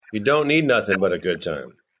You don't need nothing but a good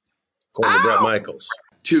time. According to Bret Michaels.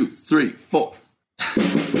 2, 3, 4.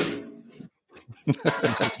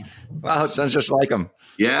 Wow, it sounds just like him.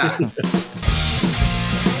 Yeah.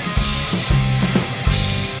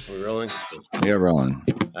 We're rolling? Yeah, rolling.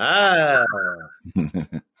 Ah.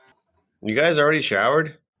 You guys already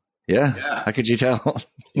showered? Yeah. Yeah. How could you tell?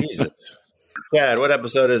 Jesus. Chad, what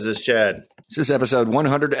episode is this, Chad? This is episode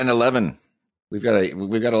 111. We've got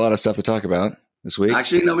a lot of stuff to talk about this week.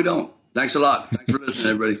 Actually, no, we don't. Thanks a lot. Thanks for listening,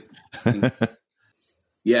 everybody.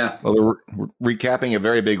 Yeah. Well, we're recapping a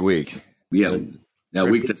very big week. Yeah. A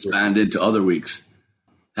week that spanned into other weeks.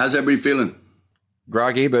 How's everybody feeling?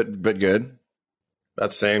 Groggy, but good. About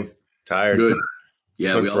the same. Tired. Good.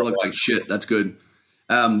 Yeah, we all look like shit. That's good.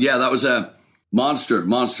 Yeah, that was a monster.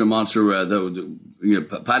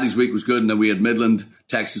 Paddy's week was good, and then we had Midland,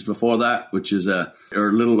 Texas before that, which is a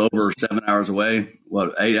little over 7 hours away.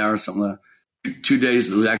 8 hours, something like that. 2 days,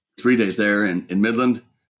 it was actually 3 days there in Midland,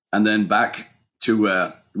 and then back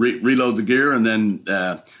to reload the gear, and then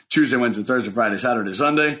Tuesday, Wednesday, Thursday, Friday, Saturday,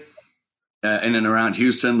 Sunday, in and around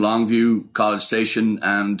Houston, Longview, College Station,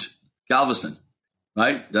 and Galveston.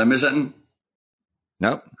 Right? Did I miss anything?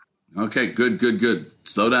 Nope. Okay, good.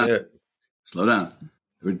 Slow down. Yeah. Slow down.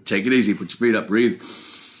 Take it easy. Put your feet up. Breathe.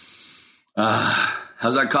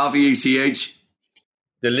 How's that coffee, ECH?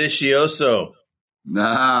 Delicioso.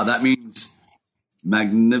 That means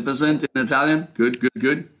magnificent in Italian.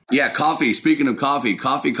 Good. Yeah, coffee. Speaking of coffee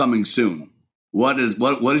coming soon. What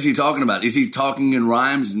is he talking about? Is he talking in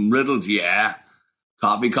rhymes and riddles? Yeah.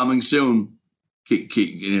 Coffee coming soon.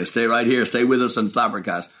 Stay right here. Stay with us on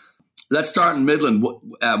Slappercast. Let's start in Midland.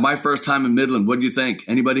 My first time in Midland. What do you think?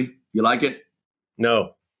 Anybody? You like it?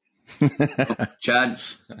 No. Chad?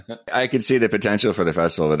 I could see the potential for the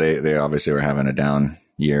festival, but they obviously were having a down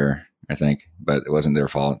year, I think, but it wasn't their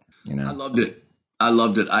fault. I loved it.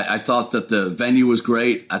 I thought that the venue was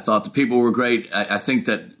great. I thought the people were great. I think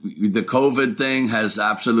that the COVID thing has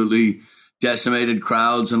absolutely decimated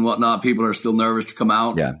crowds and whatnot. People are still nervous to come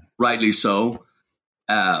out. Yeah. Rightly so.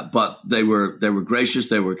 But they were gracious.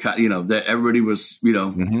 They were, everybody was,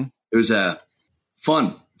 It was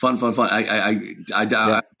fun.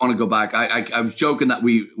 I want to go back. I was joking that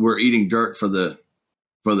we were eating dirt for the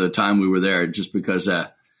time we were there, just because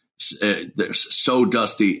they're so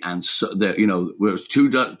dusty, and it was two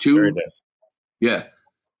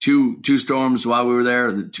storms while we were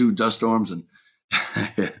there, the 2 dust storms, and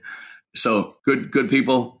so good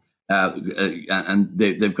people. And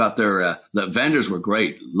they've got their the vendors were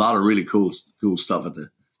great. A lot of really cool stuff at the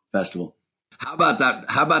festival. How about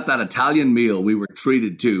that Italian meal we were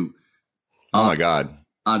treated to? Oh my God!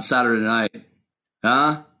 On Saturday night,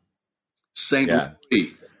 huh? St.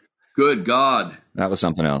 Louis. Good God! That was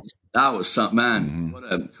something else. That was something, man.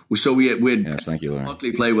 Mm-hmm. So we had yes, thank you, Lauren.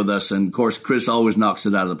 Buckley play with us, and of course Chris always knocks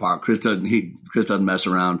it out of the park. Chris doesn't mess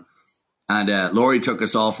around, and Laurie took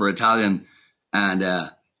us all for Italian, and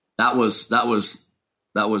that was it was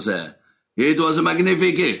a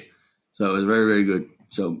magnifique. So it was very, very good.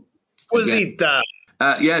 So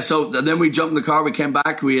so then we jumped in the car. We came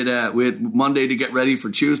back. We had Monday to get ready for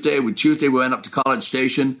Tuesday. Tuesday we went up to College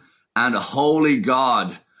Station, and holy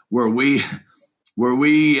God, were we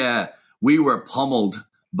pummeled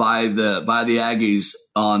by the Aggies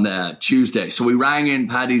on Tuesday. So we rang in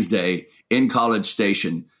Paddy's Day in College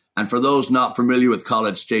Station, and for those not familiar with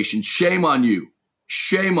College Station, shame on you.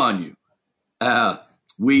 Shame on you.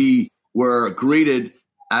 We were greeted,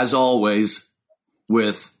 as always,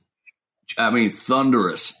 with,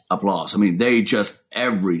 thunderous applause. They just,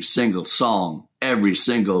 every single song, every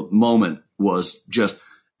single moment was just,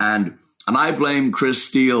 and I blame Chris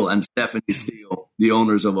Steele and Stephanie Steele, the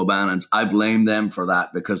owners of O'Bannon's. I blame them for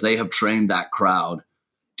that, because they have trained that crowd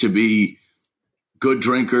to be good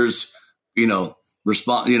drinkers, and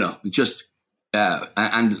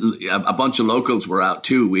a bunch of locals were out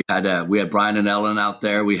too. We had Brian and Ellen out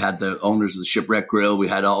there. We had the owners of the Shipwreck Grill. We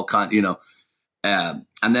had all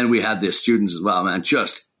and then we had the students as well. Man,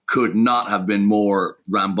 just could not have been more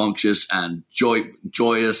rambunctious and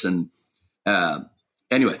joyous. And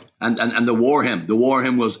anyway, and the war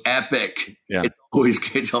hymn was epic. Yeah,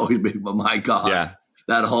 it's always been. But my God, yeah,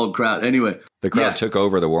 that whole crowd. Anyway, the crowd took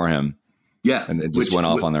over the war hymn. Yeah, and it just went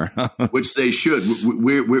off on their own. Which they should.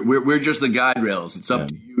 We're just the guide rails. It's up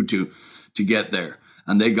to you to get there,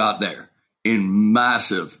 and they got there in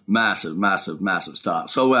massive style.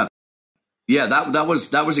 So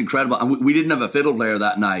that was incredible, and we didn't have a fiddle player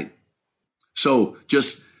that night. So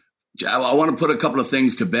I want to put a couple of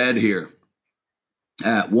things to bed here.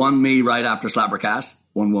 One, me right after Slappercast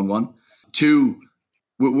 111. 2,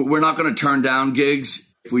 we're not going to turn down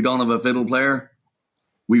gigs if we don't have a fiddle player.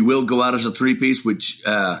 we will go out as a three-piece, which,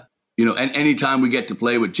 and anytime we get to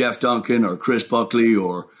play with Jeff Duncan or Chris Buckley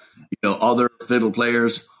or, other fiddle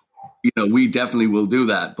players, we definitely will do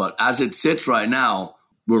that. But as it sits right now,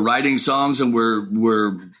 we're writing songs and we're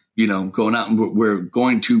going out and we're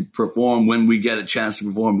going to perform when we get a chance to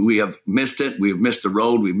perform. We have missed it. We've missed the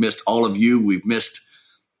road. We've missed all of you. We've missed,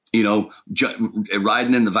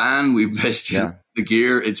 riding in the van. We've missed the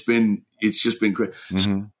gear. It's just been great.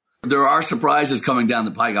 Mm-hmm. There are surprises coming down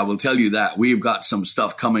the pike. I will tell you that we've got some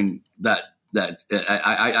stuff coming that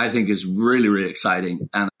I think is really, really exciting.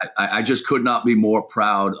 And I just could not be more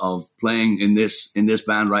proud of playing in this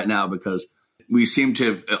band right now, because we seem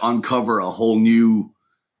to uncover a whole new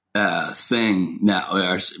thing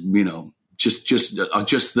now. Just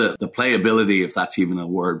the playability, if that's even a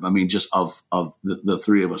word. I mean, just of the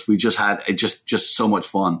three of us, we just had just so much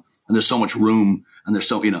fun, and there's so much room, and there's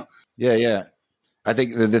so Yeah. I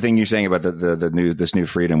think the thing you're saying about this new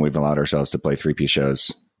freedom, we've allowed ourselves to play 3-piece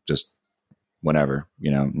shows just whenever,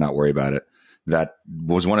 not worry about it. That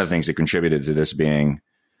was one of the things that contributed to this being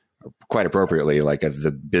quite appropriately like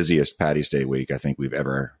the busiest Paddy's Day week I think we've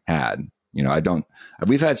ever had.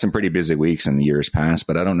 We've had some pretty busy weeks in years past,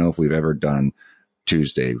 but I don't know if we've ever done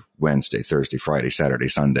Tuesday, Wednesday, Thursday, Friday, Saturday,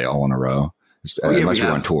 Sunday all in a row. Unless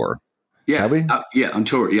we're on tour. Yeah. Have we? On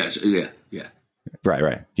tour. Yes. Yeah.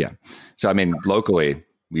 Right. Yeah. So, I mean, locally,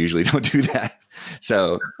 we usually don't do that.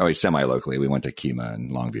 So, semi-locally, we went to Kemah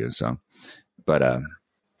and Longview. So, but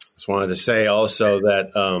just wanted to say also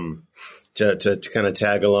that to kind of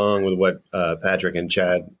tag along with what Patrick and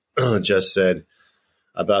Chad just said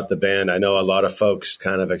about the band. I know a lot of folks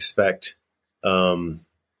kind of expect a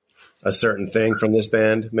certain thing from this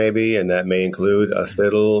band, maybe, and that may include a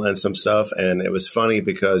fiddle and some stuff. And it was funny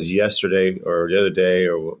because yesterday or the other day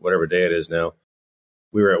or whatever day it is now,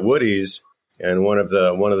 we were at Woody's, and one of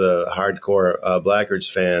the hardcore Blackguards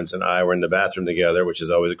fans and I were in the bathroom together, which is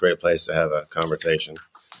always a great place to have a conversation,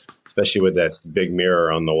 especially with that big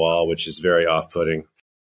mirror on the wall, which is very off-putting.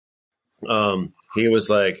 He was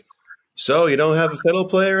like, "So you don't have a fiddle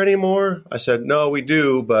player anymore?" I said, "No, we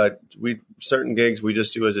do, but certain gigs we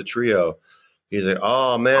just do as a trio." He's like,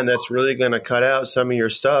 "Oh man, that's really going to cut out some of your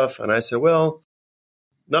stuff." And I said, "Well,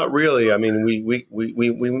 not really. I mean, we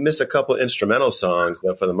miss a couple of instrumental songs,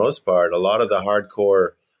 but for the most part, a lot of the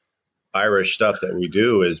hardcore Irish stuff that we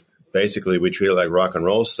do is basically we treat it like rock and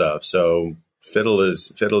roll stuff. So fiddle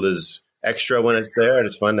is extra when it's there and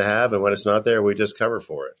it's fun to have, and when it's not there, we just cover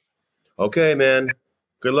for it." "Okay, man.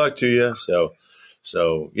 Good luck to you."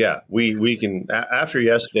 So yeah, we can, after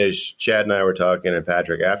yesterday's, Chad and I were talking, and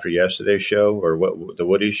Patrick, after yesterday's show or the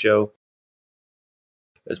Woody show,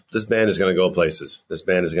 this band is going to go places. This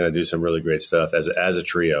band is going to do some really great stuff as a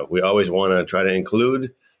trio. We always want to try to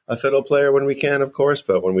include a fiddle player when we can, of course,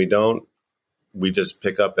 but when we don't, we just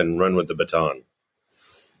pick up and run with the baton.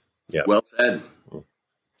 Yeah. Well said.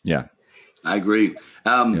 Yeah. I agree.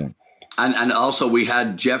 And also we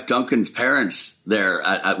had Jeff Duncan's parents there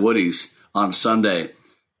at Woody's on Sunday,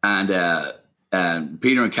 and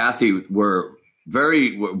Peter and Kathy were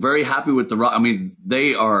very happy with the rock. I mean,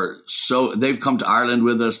 they've come to Ireland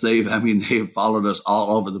with us. They've followed us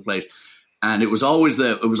all over the place. And I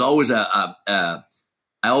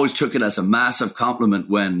always took it as a massive compliment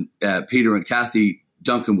when Peter and Kathy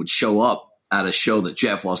Duncan would show up at a show that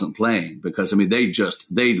Jeff wasn't playing, because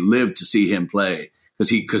they lived to see him play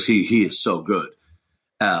because he is so good.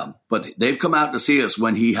 But they've come out to see us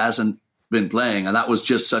when he hasn't been playing, and that was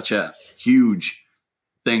just such a huge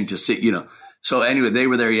thing to see, So anyway, they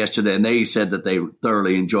were there yesterday, and they said that they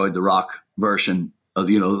thoroughly enjoyed the rock version of,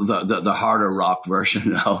 the harder rock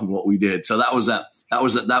version of what we did. So that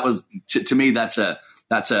was to me, that's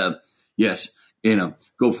a yes,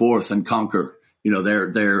 go forth and conquer.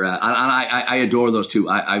 I adore those two.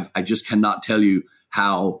 I just cannot tell you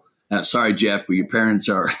how. Sorry, Jeff, but your parents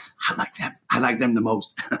are. I like them the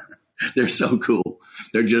most. They're so cool.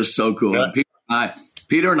 They're just so cool. Yeah.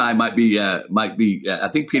 Peter and I might be. I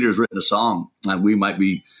think Peter's written a song, and we might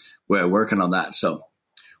be. We're working on that. So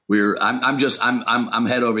I'm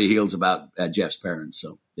head over heels about Jeff's parents.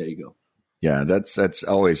 So there you go. Yeah, that's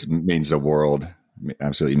always means the world.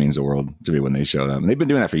 Absolutely means the world to me when they showed up. And they've been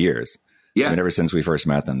doing that for years. Yeah, ever since we first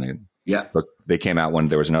met them. They came out when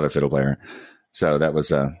there was another fiddle player. So that was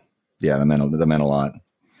that meant a lot.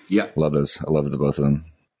 Yeah, I love the both of them.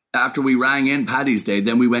 After we rang in Paddy's Day,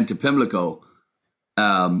 then we went to Pimlico.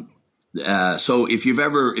 So if you've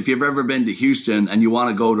ever been to Houston and you want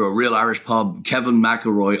to go to a real Irish pub, Kevin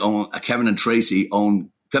and Tracy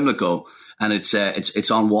own Pimlico, and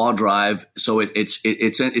it's on Waugh Drive. So it's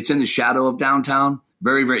in the shadow of downtown.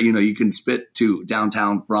 Very, very, you can spit to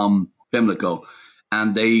downtown from Pimlico.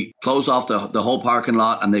 and they closed off the whole parking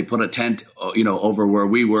lot, and they put a tent, over where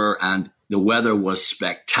we were, and the weather was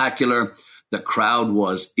spectacular. The crowd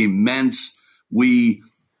was immense. We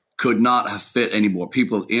could not have fit any more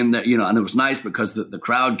people in there, and it was nice because the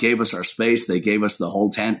crowd gave us our space. They gave us the whole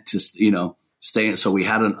tent to, stay in. So we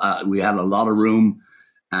had a lot of room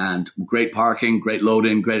and great parking, great load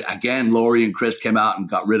in, great. Again, Laurie and Chris came out and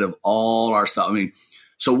got rid of all our stuff. I mean,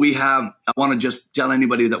 so I want to just tell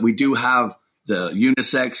anybody that we do have the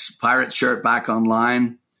unisex pirate shirt back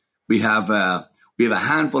online. We have a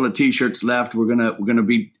handful of t-shirts left. We're gonna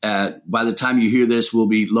be by the time you hear this, we'll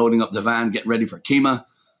be loading up the van, getting ready for Kemah.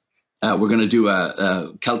 We're gonna do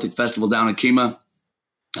a Celtic festival down in Kemah,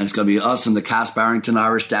 and it's gonna be us and the Cass Barrington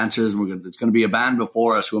Irish Dancers. It's gonna be a band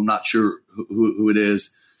before us who I'm not sure who it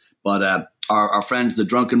is, but our friends the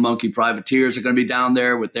Drunken Monkey Privateers are gonna be down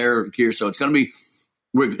there with their gear. So it's gonna be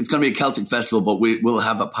a Celtic festival, but we'll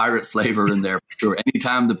have a pirate flavor in there for sure.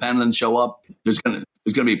 Anytime the Penlands show up, there's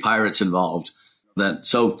gonna be pirates involved.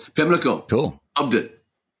 So Pimlico, cool, loved it.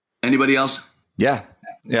 Anybody else? Yeah.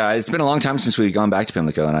 It's been a long time since we've gone back to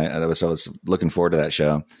Pimlico, and I was looking forward to that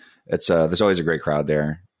show. It's there's always a great crowd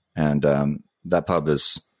there, and that pub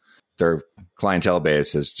their clientele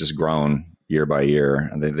base has just grown year by year,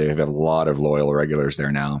 and they have a lot of loyal regulars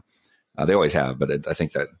there now. They always have, but I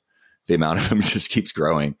think that the amount of them just keeps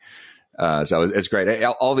growing. So it's great.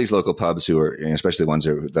 All these local pubs who are, especially ones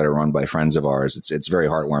that are run by friends of ours, it's very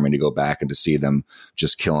heartwarming to go back and to see them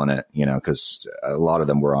just killing it, because a lot of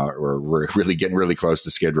them were really getting really close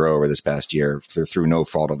to Skid Row over this past year through no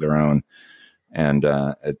fault of their own. And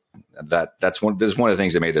that's one of the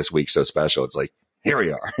things that made this week so special. It's like, here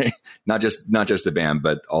we are, not just the band,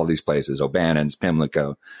 but all these places, O'Bannon's,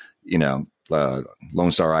 Pimlico,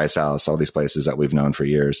 Lone Star Ice House, all these places that we've known for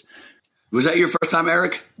years. Was that your first time,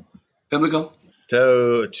 Eric? Pimlico?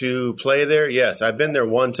 To play there? Yes. I've been there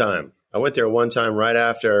one time. I went there one time right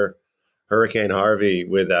after Hurricane Harvey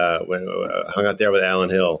hung out there with Alan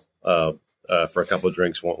Hill for a couple of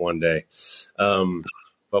drinks one day.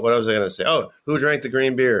 But what was I going to say? Oh, who drank the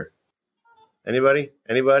green beer? Anybody?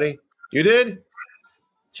 You did?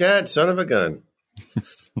 Chad, son of a gun.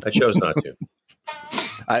 I chose not to.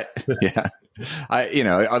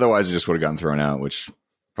 Otherwise I just would have gotten thrown out, which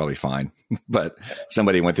probably fine, but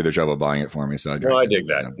somebody went through the trouble of buying it for me. So I dig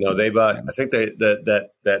that. No, they bought, I think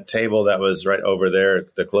that table that was right over there,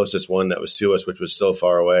 the closest one that was to us, which was still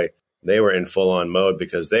far away, they were in full on mode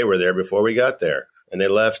because they were there before we got there, and they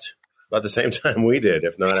left about the same time we did,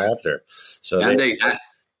 if not after. So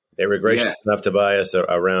they were gracious enough to buy us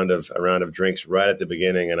a round of drinks right at the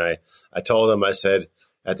beginning. And I told them, I said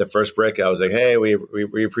at the first break, I was like, hey,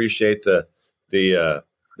 we appreciate the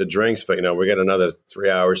drinks, but we got another 3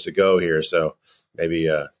 hours to go here, so maybe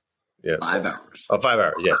 5 hours. Oh, 5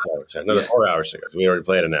 hours. Yes, another 4 hours to go. We already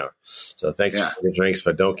played an hour, so thanks for the drinks,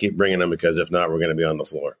 but don't keep bringing them because if not, we're going to be on the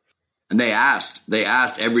floor. And they asked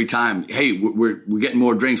every time, hey, we're getting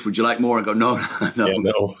more drinks. Would you like more? I go, no. Yeah,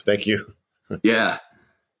 no, thank you. Yeah,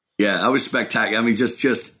 that was spectacular. I mean, just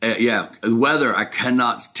the weather. I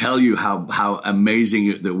cannot tell you how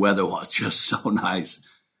amazing the weather was. Just so nice.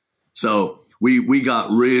 So. We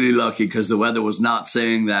got really lucky because the weather was not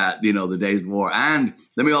saying that, the days before. And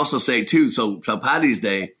let me also say, too, so Paddy's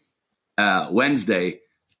Day, Wednesday,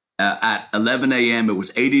 at 11 a.m., it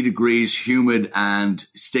was 80 degrees, humid and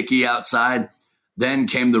sticky outside. Then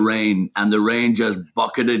came the rain, and the rain just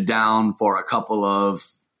bucketed down for a couple of,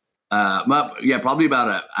 probably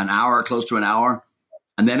about an hour, close to an hour.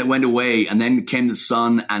 And then it went away, and then came the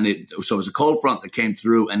sun, so it was a cold front that came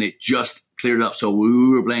through, and it just cleared up. So we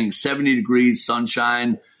were playing 70 degrees,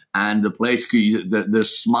 sunshine, and the place, the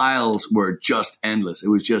smiles were just endless. It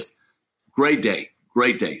was just great day.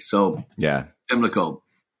 So yeah, Pimlico.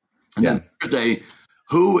 And then Thursday,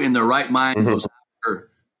 who in their right mind goes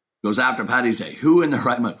after Paddy's Day? Who in their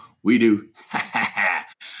right mind? We do.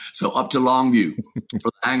 So up to Longview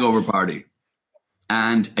for the hangover party.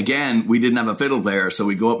 And again, we didn't have a fiddle player, so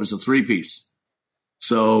we go up as a three-piece.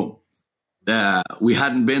 So we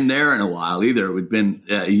hadn't been there in a while either. It had been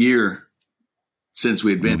a year since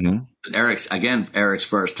we'd been. Eric's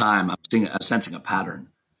first time. I'm sensing a pattern.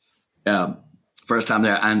 First time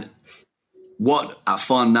there. And what a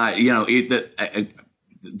fun night.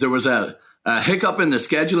 There was a hiccup in the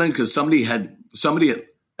scheduling because somebody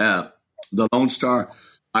at the Lone Star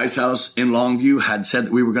Ice House in Longview had said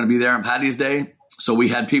that we were going to be there on Paddy's Day. So we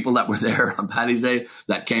had people that were there on Paddy's Day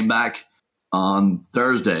that came back on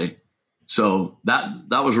Thursday. So that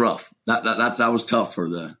was rough. That was tough for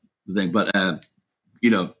the thing. But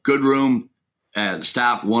good room, the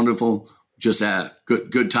staff wonderful, just a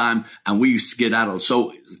good time, and we skedaddled.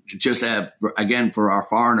 So just again, for our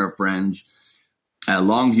foreigner friends,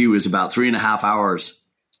 Longview is about 3.5 hours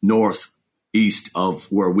northeast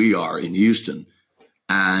of where we are in Houston.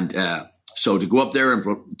 And so to go up there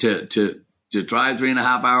and to drive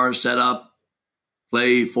 3.5 hours, set up,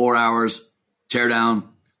 play 4 hours, tear down,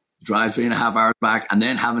 drive 3.5 hours back, and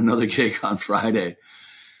then have another gig on Friday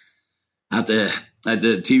at the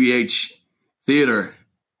TVH Theater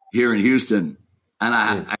here in Houston. And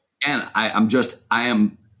I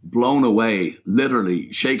am blown away,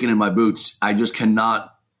 literally shaking in my boots. I just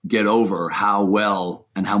cannot get over how well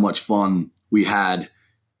and how much fun we had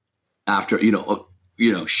after,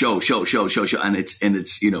 show. And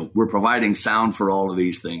it's, we're providing sound for all of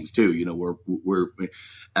these things too. We're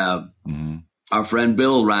our friend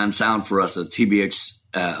Bill ran sound for us at TBH,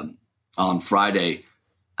 on Friday.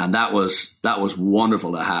 And that was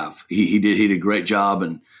wonderful to have. He did a great job.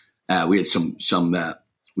 And, we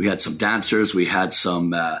had some dancers, we had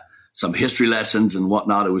some history lessons and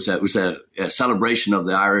whatnot. It was a celebration of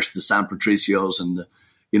the Irish, the San Patricios, and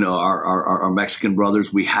our Mexican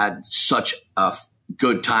brothers. We had such a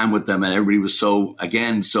good time with them, and everybody was so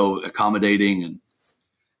accommodating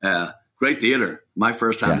and great theater. My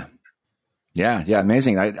first time. Yeah,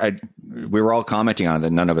 amazing. We were all commenting on it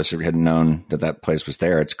that none of us had known that place was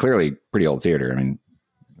there. It's clearly pretty old theater. I mean,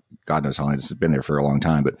 God knows how long it's been there for a long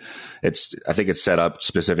time, but I think it's set up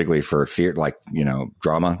specifically for theater, like,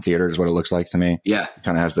 drama theater is what it looks like to me. Yeah.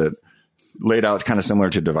 Kind of has the laid out kind of similar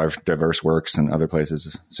to Diverse Works and other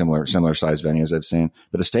places, similar size venues I've seen,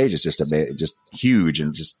 but the stage is just huge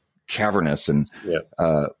and just cavernous. And,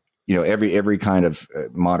 every kind of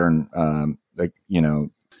modern,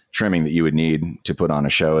 trimming that you would need to put on a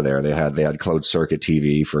show there. They had closed circuit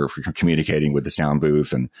TV for communicating with the sound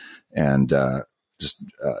booth and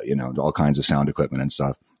all kinds of sound equipment and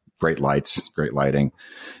stuff. Great lights, great lighting.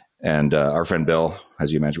 And our friend Bill,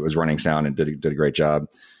 as you mentioned, was running sound and did a great job.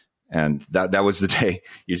 And that was the day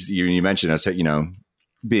you mentioned us,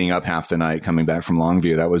 being up half the night, coming back from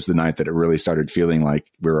Longview. That was the night that it really started feeling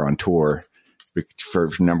like we were on tour for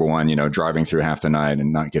number one, driving through half the night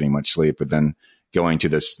and not getting much sleep, but then going to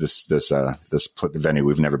this venue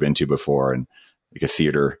we've never been to before, and like a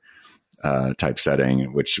theater type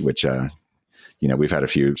setting, which we've had a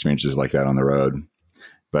few experiences like that on the road,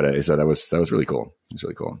 but so that was really cool. It was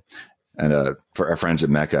really cool. And for our friends at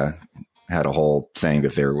Mecca had a whole thing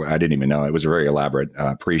that I didn't even know. It was a very elaborate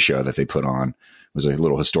pre-show that they put on. It was a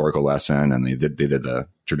little historical lesson, and they did the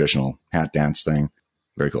traditional hat dance thing.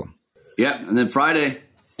 Very cool. Yeah, and then Friday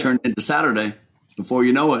turned into Saturday. Before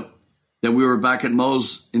you know it, then we were back at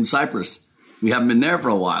Moe's in Cyprus. We haven't been there for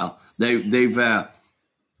a while. They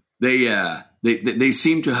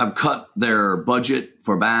seem to have cut their budget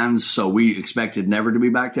for bands, so we expected never to be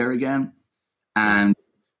back there again. And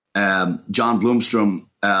John Bloomstrom,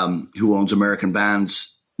 who owns American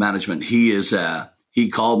Bands Management, he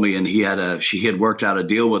called me, and he had worked out a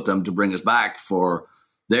deal with them to bring us back for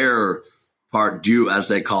their part due, as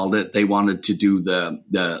they called it. They wanted to do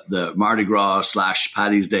the Mardi Gras /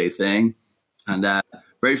 Paddy's Day thing, and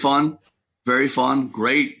very fun,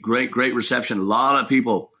 great reception. A lot of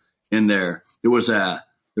people in there. There was maybe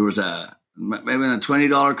a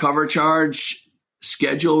 $20 cover charge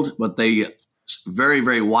scheduled, but they very,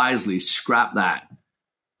 very wisely scrapped that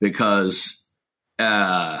because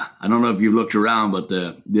I don't know if you looked around, but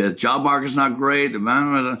the job market's not great.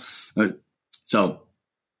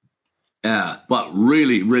 But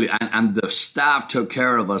really, really, and the staff took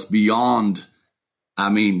care of us beyond. I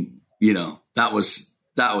mean, that was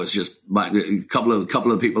just a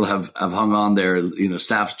couple of people have hung on there.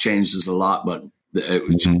 Staff changes a lot, but it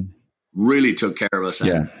really took care of us.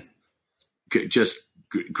 And just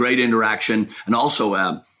great interaction. And also,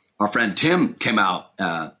 our friend Tim came out,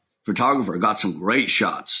 photographer, got some great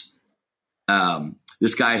shots.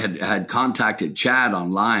 This guy had contacted Chad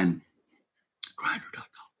online, Grindr.com.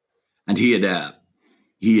 And he had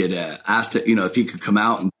asked it, if he could come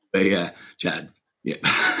out and Chad, yeah,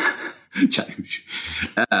 Chad.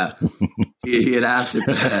 He had asked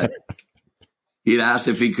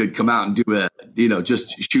if he could come out and do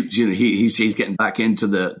just shoot. He's getting back into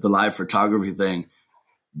the live photography thing.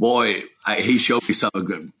 Boy, he showed me some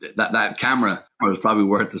good. That camera was probably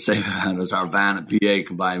worth the same amount as our van and PA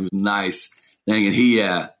combined. It was nice thing, and he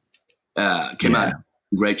came out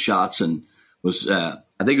great shots and was.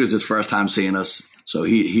 I think it was his first time seeing us, so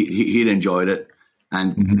he'd enjoyed it,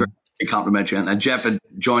 and very complimentary. And Jeff had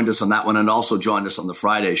joined us on that one, and also joined us on the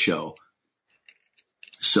Friday show.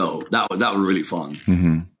 So that was really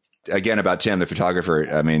fun. Again, about Tim, the photographer.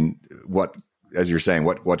 I mean, what as you're saying,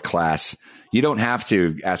 what class. You don't have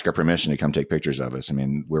to ask our permission to come take pictures of us. I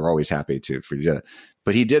mean, we're always happy for you to,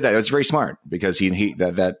 but he did that. It was very smart because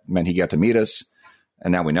that meant he got to meet us,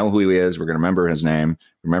 and now we know who he is. We're going to remember his name,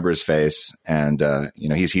 remember his face, and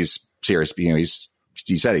he's serious.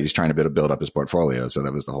 He said he's trying to build up his portfolio, so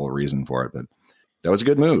that was the whole reason for it. But that was a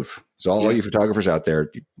good move. So all you photographers out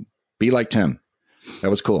there, be like Tim. That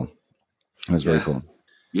was cool. That was very cool.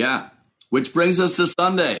 Yeah. Which brings us to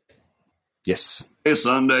Sunday. Yes. Hey,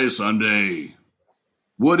 Sunday.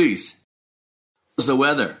 Woodies. How's the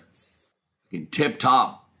weather? Tip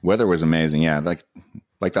top. Weather was amazing. Yeah. Like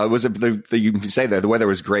that was you say that the weather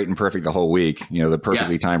was great and perfect the whole week. The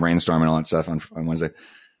perfectly timed rainstorm and all that stuff on Wednesday.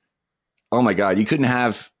 Oh my God. You couldn't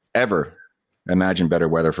have ever imagined better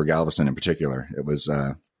weather for Galveston in particular. It was,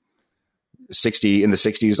 60 in the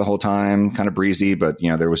 60s the whole time, kind of breezy, but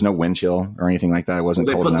there was no wind chill or anything like that. It wasn't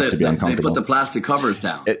cold enough to be uncomfortable. They put the plastic covers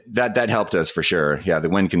down. That helped us for sure. Yeah, the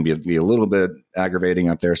wind can be a little bit aggravating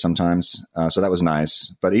up there sometimes, so that was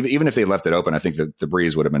nice. But even if they left it open, I think that the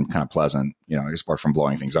breeze would have been kind of pleasant, apart from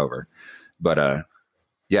blowing things over. But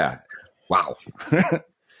yeah, wow.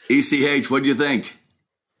 ECH, what do you think?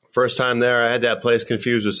 First time there, I had that place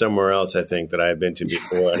confused with somewhere else, I think, that I had been to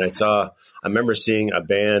before. And I remember seeing a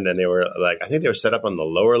band, and they were I think they were set up on the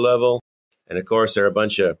lower level. And of course, there are a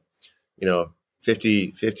bunch of,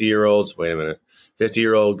 50-year-olds,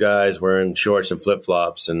 50-year-old guys wearing shorts and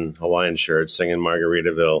flip-flops and Hawaiian shirts singing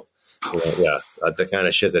Margaritaville. The kind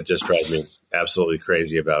of shit that just drives me absolutely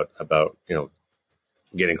crazy about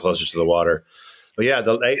getting closer to the water. But yeah,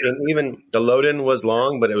 even the load-in was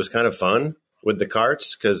long, but it was kind of fun with the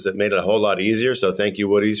carts because it made it a whole lot easier. So thank you,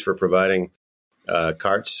 Woodies, for providing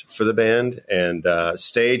carts for the band. And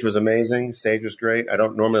stage was amazing. Stage was great. I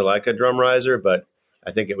don't normally like a drum riser, but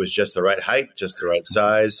I think it was just the right height, just the right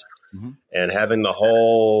size. Mm-hmm. And having the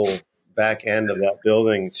whole back end of that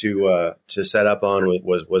building to set up on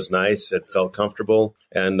was nice. It felt comfortable.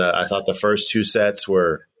 And I thought the first two sets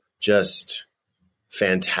were just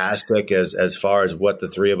fantastic as far as what the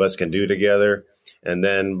three of us can do together. And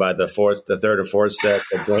then by the third or fourth set,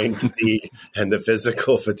 the brain fatigue and the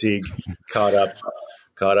physical fatigue caught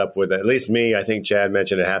up with at least me. I think Chad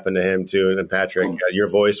mentioned it happened to him too. And Patrick, your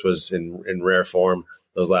voice was in rare form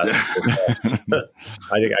those last couple sets.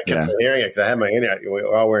 I think I kept hearing it because I had my in-ear.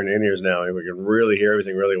 We're all wearing in-ears now, and we can really hear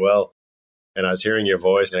everything really well. And I was hearing your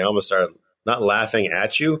voice, and I almost started not laughing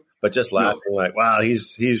at you, but just laughing like, wow,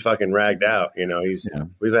 he's fucking ragged out.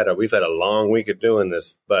 We've had a long week of doing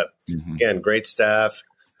this, but again, great staff.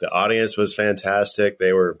 The audience was fantastic.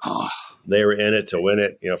 They were in it to win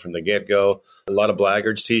it, from the get go. A lot of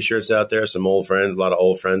Blaggards t-shirts out there, some old friends, a lot of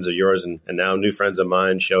old friends of yours and now new friends of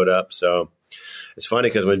mine showed up. So it's funny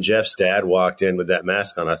because when Jeff's dad walked in with that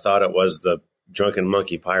mask on, I thought it was the drunken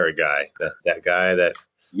monkey pirate guy, that guy that.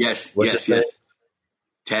 Yes.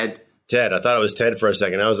 Ted. I thought it was Ted for a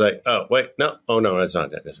second. I was like, oh, wait, no. Oh, no, that's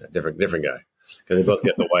not Ted. That's a different guy. Because they both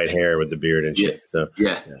get the white hair with the beard and shit. So,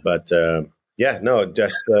 But,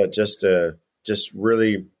 just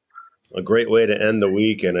really a great way to end the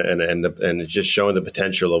week and just showing the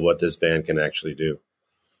potential of what this band can actually do.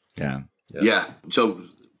 Yeah. So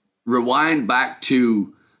rewind back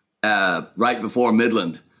to right before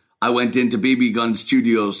Midland. I went into BB Gun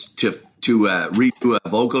Studios to redo a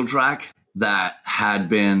vocal track that had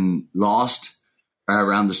been lost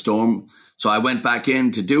around the storm. So I went back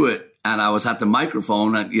in to do it, and I was at the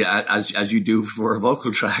microphone, and as you do for a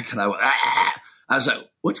vocal track, and I was like,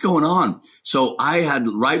 what's going on? So I had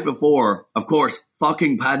right before, of course,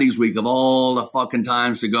 fucking Paddy's week of all the fucking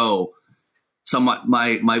times to go. So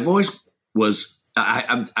my voice was,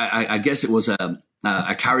 I guess it was a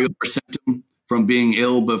carryover symptom from being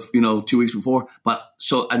ill, 2 weeks before, but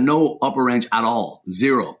so no upper range at all,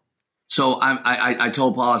 zero. So I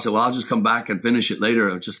told Paul, I said, well, I'll just come back and finish it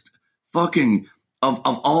later. Just fucking of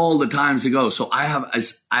all the times to go. So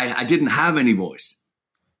I didn't have any voice.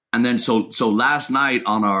 And then so last night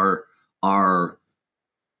on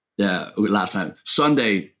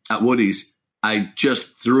Sunday at Woody's, I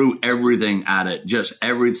just threw everything at it, just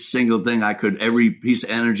every single thing I could, every piece of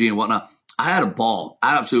energy and whatnot. I had a ball,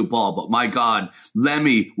 an absolute ball. But my God,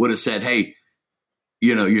 Lemmy would have said, hey,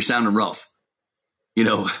 you're sounding rough.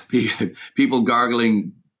 People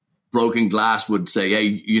gargling broken glass would say, hey,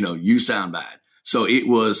 you sound bad. So it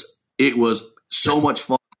was so much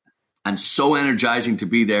fun and so energizing to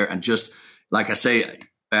be there. And just like I say,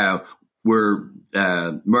 we're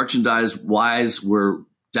merchandise wise, we're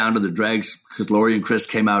down to the dregs because Laurie and Chris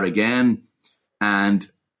came out again. And,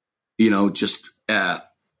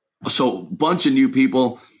 so a bunch of new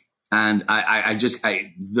people. And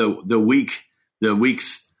the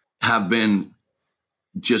weeks have been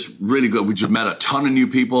just really good. We just met a ton of new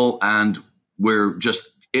people, and we're just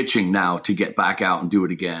itching now to get back out and do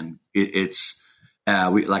it again. It's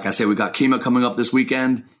like I say, we got Kima coming up this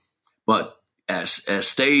weekend, but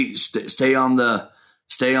stay on the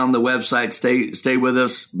website, stay with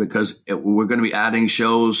us, because we're going to be adding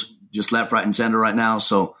shows just left, right, and center right now.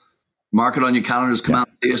 So mark it on your calendars. Come out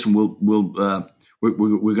and see us, and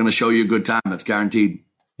we're going to show you a good time. That's guaranteed.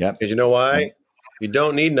 Yeah, because you know why? You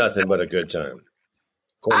don't need nothing but a good time.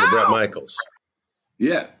 According to Bret Michaels.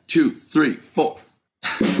 Yeah, 2, 3, 4.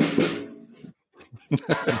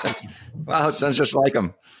 Wow, it sounds just like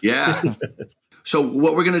him. Yeah. So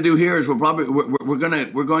what we're going to do here is we're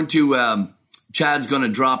going to Chad's going to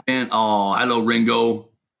drop in. Oh, hello, Ringo.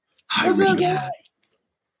 Hi, Ringo.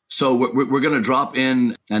 So we're going to drop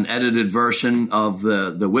in an edited version of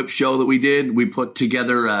the Whip show that we did. We put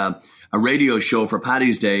together a radio show for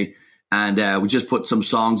Paddy's Day, and we just put some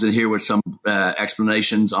songs in here with some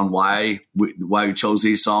explanations on why we chose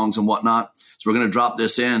these songs and whatnot. So we're going to drop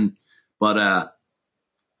this in. But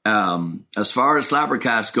as far as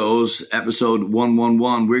Slappercast goes, episode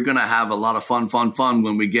 111, we're going to have a lot of fun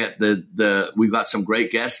when we get we got some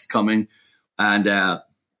great guests coming, and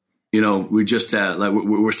we just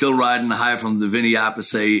we're still riding the high from the Vinny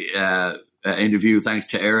Appice interview. Thanks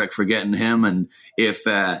to Eric for getting him. And if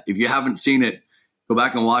you haven't seen it, go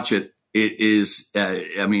back and watch it. It is,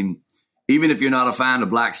 even if you're not a fan of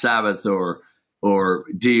Black Sabbath or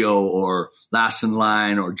Dio or Last in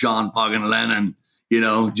Line or John Pugin Lennon,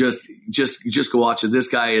 just go watch it. This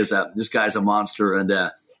guy's a monster,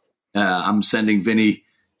 and I'm sending Vinny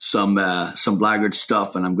some Blackguard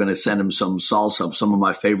stuff, and I'm going to send him some salsa, some of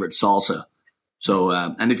my favorite salsa. So,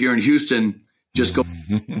 and if you're in Houston, just go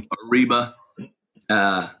Reba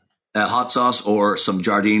hot sauce or some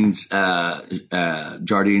Jardine's ghost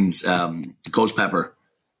pepper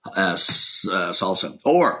salsa,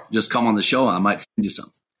 or just come on the show. I might send you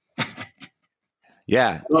some.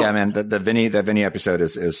 Yeah, man. The Vinny episode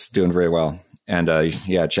is doing very well, and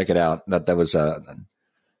check it out. That was a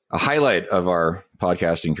highlight of our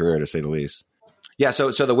podcasting career, to say the least. Yeah,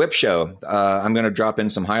 so the Whip show, I'm going to drop in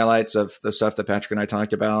some highlights of the stuff that Patrick and I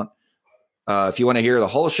talked about. If you want to hear the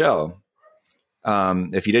whole show,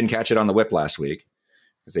 if you didn't catch it on the Whip last week,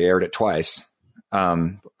 because they aired it twice,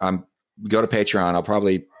 go to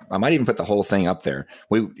Patreon. I might even put the whole thing up there.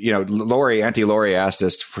 Auntie Lori asked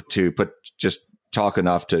us to just talk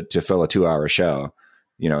enough to fill a 2-hour show,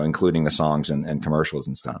 including the songs and commercials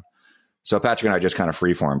and stuff. So Patrick and I just kind of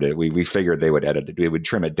freeformed it. We figured they would edit it. We would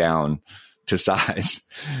trim it down to size,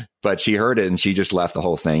 but she heard it and she just left the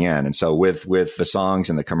whole thing in. And so with the songs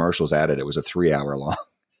and the commercials added, it was a 3-hour long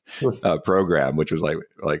program, which was like,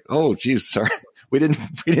 oh geez, sorry. We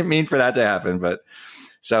didn't mean for that to happen. But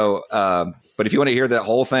if you want to hear that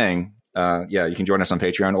whole thing, you can join us on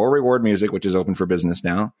Patreon or Reward Music, which is open for business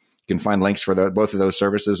now. You can find links for both of those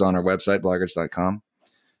services on our website, bloggarts.com.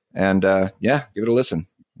 And give it a listen.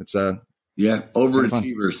 It's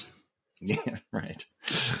overachievers. Yeah, right.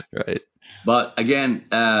 But again,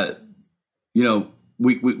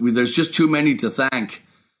 we there's just too many to thank.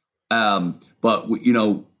 But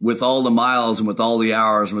with all the miles and with all the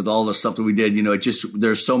hours and with all the stuff that we did,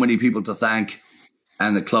 there's so many people to thank,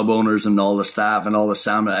 and the club owners and all the staff and all the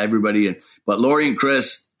sound, everybody. But Laurie and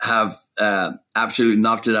Chris have absolutely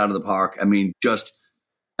knocked it out of the park. I mean, just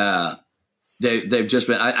they've just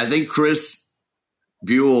been. I think Chris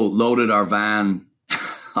Buell loaded our van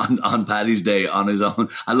on Paddy's Day on his own.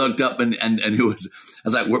 I looked up and I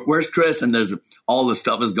was like, where's Chris? And there's all the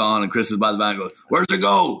stuff is gone, and Chris is by the van and goes, where's it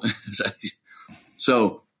go?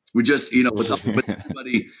 So we just,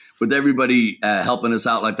 with everybody helping us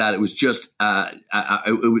out like that, it was just,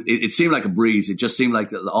 it seemed like a breeze. It just seemed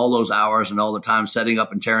like all those hours and all the time setting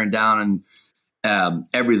up and tearing down and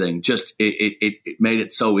everything, just, it made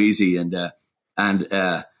it so easy. And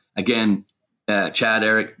again, Chad,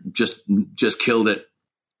 Eric just killed it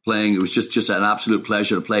playing. It was just an absolute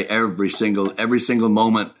pleasure to play every single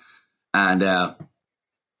moment. And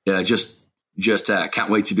just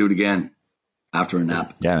can't wait to do it again after a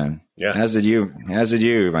nap. Yeah, man. Yeah. As did you,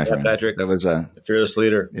 my friend. Patrick. That was a fearless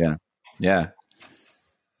leader. Yeah. Yeah.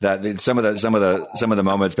 That some of the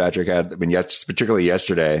moments Patrick had, particularly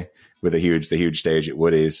yesterday with the huge stage at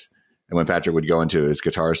Woody's, and when Patrick would go into his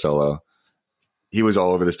guitar solo, he was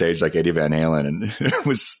all over the stage like Eddie Van Halen, and it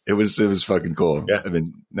was fucking cool. Yeah. I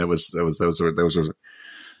mean, that was I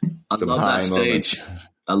love that stage.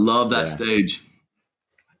 I love that stage.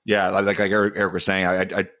 Yeah, like Eric was saying,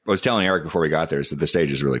 I was telling Eric before we got there, so the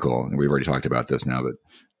stage is really cool, and we've already talked about this now.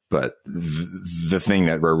 But the thing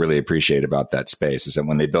that we really appreciate about that space is that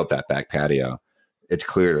when they built that back patio, it's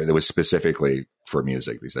clear that it was specifically for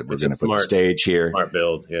music. They said, we're going to put the stage here. Smart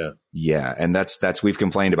build. Yeah. Yeah. And that's, we've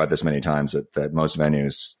complained about this many times that most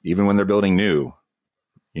venues, even when they're building new,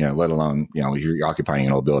 let alone, if you're occupying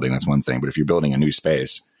an old building, that's one thing. But if you're building a new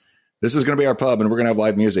space, this is going to be our pub and we're going to have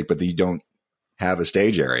live music, but you don't have a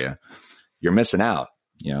stage area, you're missing out.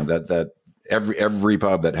 That every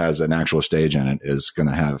pub that has an actual stage in it is going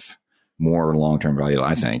to have more long-term value,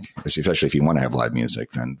 I think, especially if you want to have live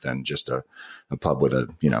music than just a pub with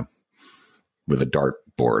with a dart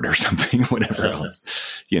board or something, whatever else,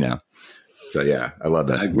 So yeah, I love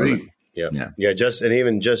that. I agree. Yeah. Just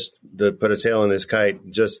to put a tail on this kite,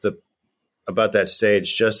 about that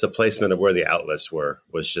stage, just the placement of where the outlets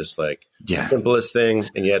was just like the simplest thing,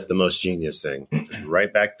 and yet the most genius thing. Just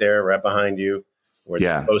right back there, right behind you, where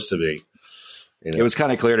they're supposed to be. It was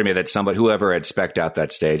kind of clear to me that whoever had spec'd out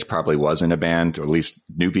that stage probably was in a band, or at least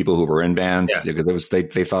knew people who were in bands, because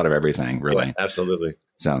they thought of everything, really. Yeah, absolutely.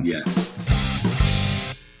 So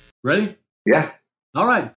ready? Yeah. All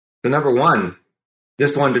right. So number one,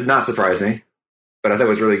 this one did not surprise me, but I thought it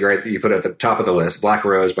was really great that you put it at the top of the list, Black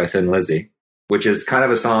Rose by Thin Lizzy, which is kind of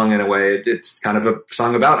a song in a way. It's kind of a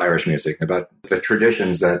song about Irish music, about the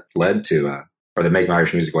traditions that led to, or that make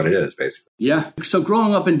Irish music what it is, basically. Yeah. So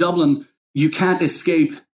growing up in Dublin, you can't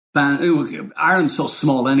escape band. Ireland's so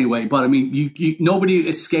small anyway, but I mean, nobody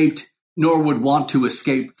escaped nor would want to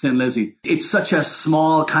escape Thin Lizzy. It's such a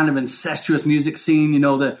small kind of incestuous music scene.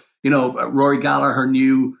 Rory Gallagher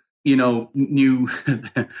knew Thin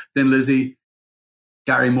Lizzy,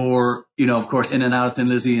 Gary Moore, of course, in and out of Thin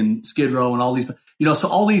Lizzy and Skid Row and all these, so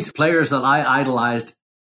all these players that I idolized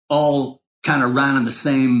all kind of ran in the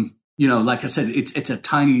same, like I said, it's a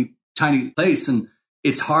tiny, tiny place and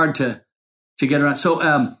it's hard to get around.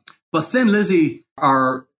 So, but Thin Lizzy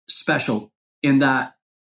are special in that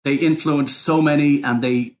they influence so many, and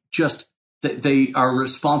they are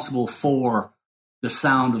responsible for the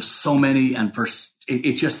sound of so many, and for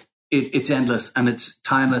it's endless and it's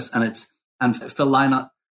timeless, and Phil Lynott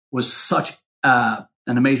was such an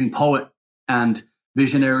amazing poet and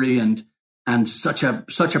visionary and such a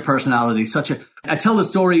personality. I tell the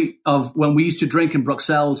story of when we used to drink in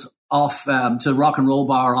Bruxelles off to the Rock and Roll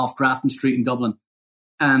Bar off Grafton Street in Dublin,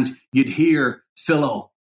 and you'd hear Philo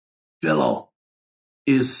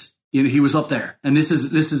is, he was up there, and this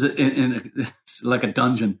is it's like a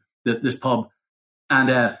dungeon, this pub,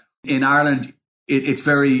 and in Ireland it's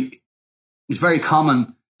very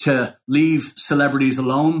common to leave celebrities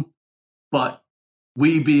alone, but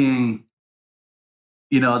we being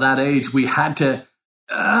that age, we had to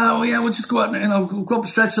we'll just go out and go up and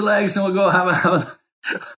stretch the legs, and we'll go have a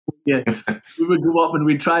we would go up and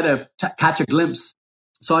we'd try to catch a glimpse.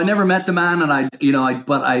 So I never met the man, and I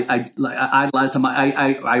idolized him.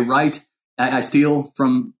 I write, I steal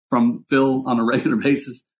from Phil on a regular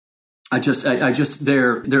basis.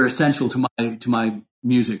 They're essential to my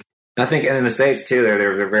music. I think, and in the States too,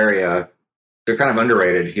 they're very they're kind of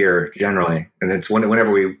underrated here generally. And it's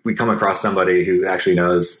whenever we come across somebody who actually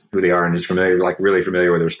knows who they are and is familiar, like really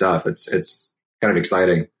familiar with their stuff, it's kind of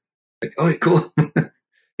exciting. Like, oh, cool.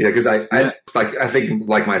 Because I think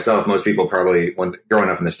like myself, most people probably, when growing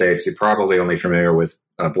up in the States, they're probably only familiar with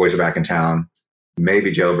Boys Are Back in Town,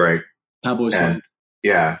 maybe Jailbreak, Cowboy Song.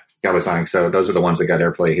 Yeah, Cowboy Song. So those are the ones that got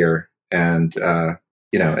airplay here, and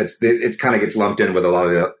it kind of gets lumped in with a lot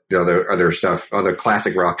of the other stuff, other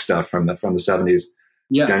classic rock stuff from the 70s,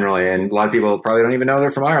 generally, and a lot of people probably don't even know they're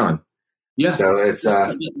from Ireland. Yeah, so it's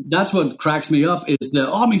that's what cracks me up is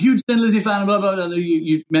I'm a huge Thin Lizzy fan, blah blah blah. And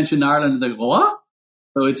you mentioned Ireland, and they go, what?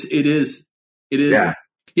 So it is.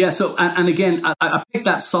 Yeah. So and again, I picked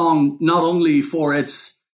that song not only for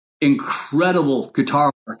its incredible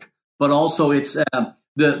guitar work, but also its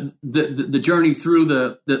the journey through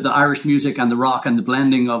the Irish music and the rock and the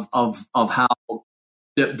blending of how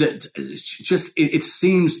it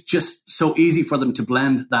seems just so easy for them to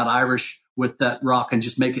blend that Irish with that rock and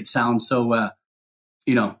just make it sound so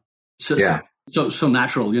so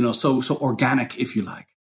natural, so organic, if you like.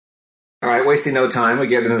 All right, wasting no time, we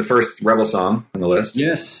get into the first Rebel song on the list.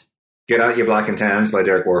 Yes. Get Out, You Black and Tans by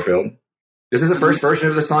Derek Warfield. This is the first version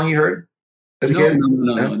of the song you heard as a kid?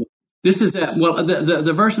 No. This is,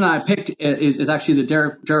 the version I picked is actually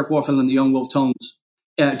the Derek Warfield and the Young Wolf Tones.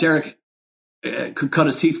 Derek could cut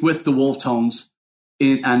his teeth with the Wolf Tones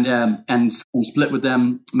and split with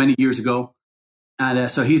them many years ago. And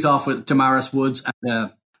so he's off with Damaris Woods.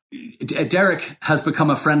 And Derek has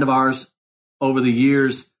become a friend of ours over the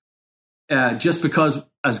years. Just because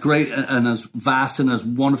as great and as vast and as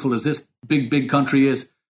wonderful as this big country is,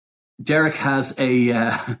 Derek has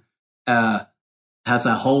a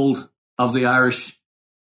hold of the Irish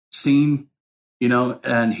scene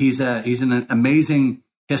and he's an amazing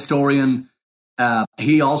historian.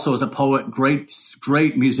 He also is a poet,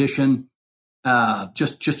 great musician,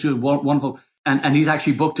 just wonderful. And he's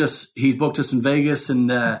actually booked us. He's booked us in Vegas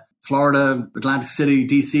and Florida, Atlantic City,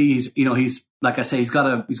 DC. He's like I say, he's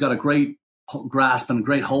got a great grasp and a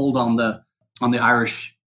great hold on the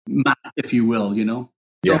Irish map, if you will.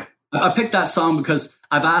 Yeah. So I picked that song because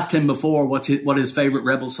I've asked him before what his favorite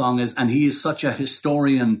Rebel song is, and he is such a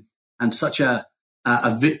historian and such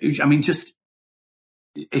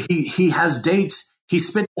he has dates. He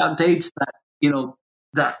spits out dates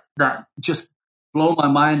that just blow my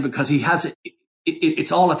mind because he has it.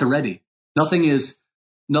 It's all at the ready. Nothing is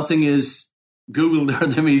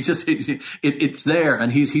Googled. I mean, it's there,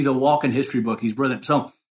 and he's a walking history book. He's brilliant.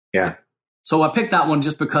 So yeah. So I picked that one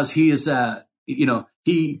just because he is,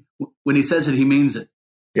 he when he says it, he means it.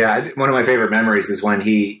 Yeah, one of my favorite memories is when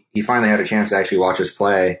he finally had a chance to actually watch us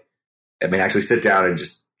play. I mean, actually sit down and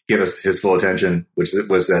just give us his full attention, which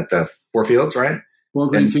was at the Four Fields, right? Four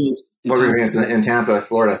Green Fields in Tampa,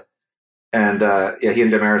 Florida. And he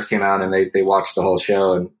and Damaris came out and they watched the whole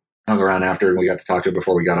show and hung around after, and we got to talk to him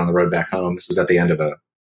before we got on the road back home. This was at the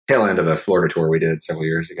tail end of a Florida tour we did several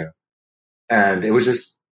years ago. And it was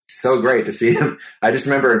just so great to see him. I just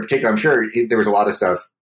remember in particular, I'm sure there was a lot of stuff,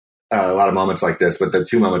 a lot of moments like this, but the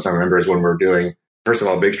two moments I remember is when we're doing, first of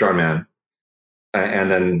all, Big Strong Man,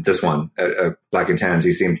 and then this one, Black and Tans.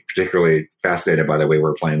 He seemed particularly fascinated by the way we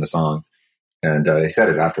were playing the song. And he said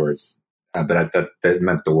it afterwards, but that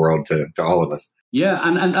meant the world to all of us. Yeah,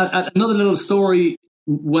 and another little story.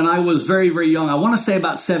 When I was very, very young, I want to say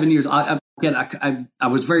about 7 years. I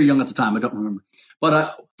was very young at the time. I don't remember,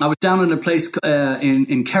 but I was down in a place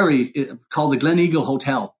in Kerry called the Glen Eagle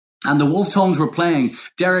Hotel, and the Wolf Tones were playing.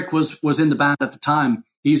 Derek was in the band at the time.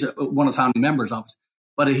 He's one of the founding members, obviously.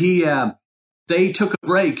 But they took a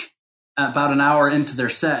break about an hour into their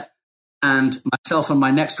set, and myself and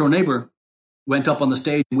my next door neighbor went up on the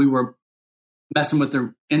stage. And we were messing with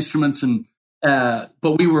their instruments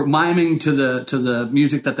but we were miming to the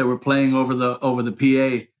music that they were playing over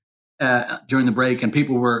the PA during the break, and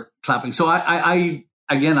people were clapping. So I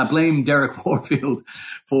blame Derek Warfield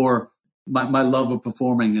for my love of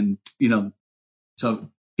performing, and so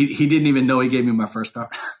he didn't even know he gave me my first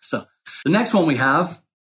start. So the next one we have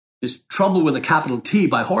is "Trouble with a Capital T"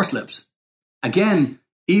 by Horselips. Again,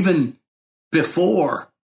 even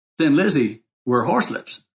before Thin Lizzy were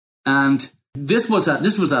Horselips, and this was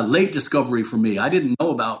a late discovery for me. I didn't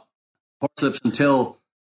know about Horselips until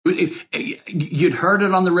you'd heard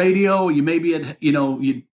it on the radio. You maybe had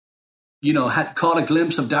had caught a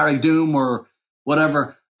glimpse of Derek Doom or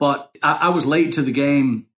whatever. But I was late to the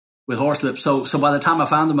game with Horselips. So by the time I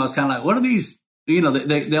found them, I was kind of like, what are these?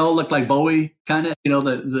 They all look like Bowie, kind of.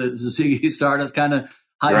 The Ziggy Stardust kind of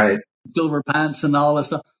high right. Silver pants and all that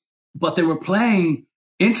stuff. But they were playing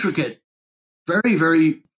intricate, very,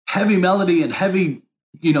 very heavy melody and heavy,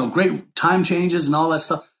 great time changes and all that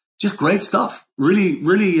stuff. Just great stuff. Really,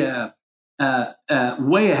 really way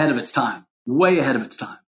ahead of its time. Way ahead of its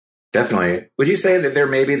time. Definitely. Would you say that they're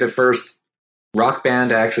maybe the first rock band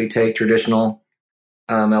to actually take traditional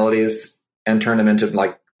melodies and turn them into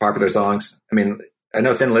like popular songs? I mean, I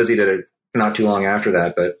know Thin Lizzy did it not too long after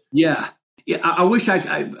that, but yeah. I wish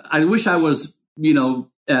I was,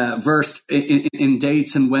 versed in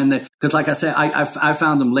dates and when because like I said, I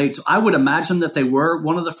found them late. So I would imagine that they were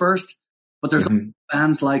one of the first, but there's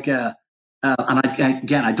bands like, and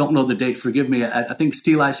I don't know the date, forgive me. I think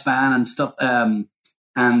Steel Eye Span and stuff.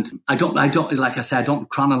 And I don't, like I said, I don't know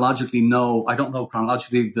chronologically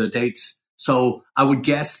the dates. So I would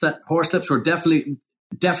guess that Horselips were definitely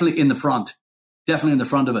in the front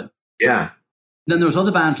of it. Yeah. Then there was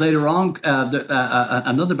other bands later on,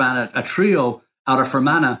 another band, a trio out of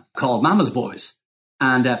Fermanagh called Mama's Boys.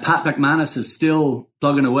 And Pat McManus is still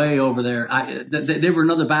plugging away over there. They were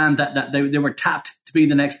another band that they were tapped to be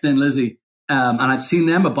the next Thin Lizzy. And I'd seen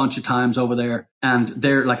them a bunch of times over there. And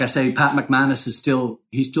they're, like I say, Pat McManus is still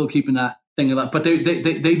keeping that thing alive. But they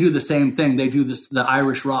do the same thing. They do the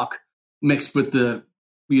Irish rock mixed with the,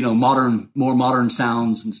 more modern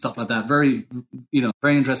sounds and stuff like that. Very,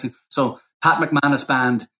 very interesting. So Pat McManus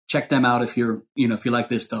Band, check them out if you like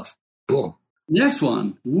this stuff. Cool. Next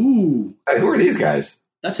one. Ooh. Hey, who are these guys?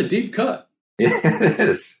 That's a deep cut. It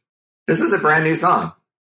is. This is a brand new song.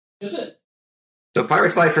 Is it? So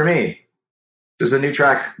Pirate's Life for Me. This is a new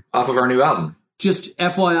track off of our new album. Just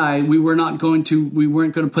FYI, we weren't going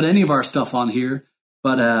to put any of our stuff on here,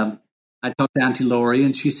 but I talked to Auntie Laurie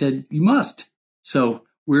and she said, you must. So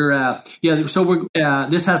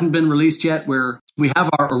this hasn't been released yet. We have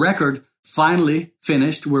our record finally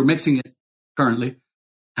finished. We're mixing it currently.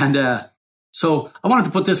 And So I wanted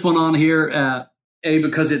to put this one on here, A,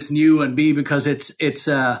 because it's new, and B, because it's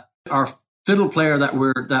our fiddle player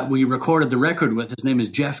that we recorded the record with. His name is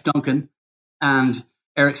Jeff Duncan, and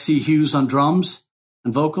Eric C. Hughes on drums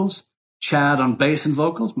and vocals, Chad on bass and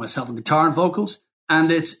vocals, myself on guitar and vocals.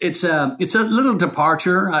 And it's a little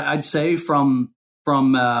departure, I'd say, from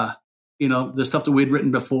the stuff that we'd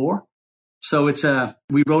written before. So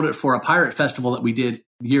we wrote it for a pirate festival that we did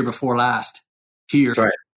the year before last here. That's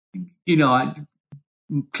right.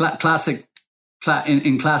 Classic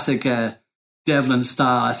Devlin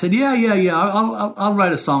style. I said, yeah, I'll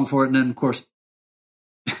write a song for it. And then, of course,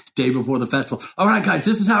 day before the festival, all right, guys,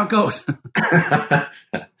 this is how it goes.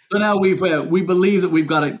 So now we believe that we've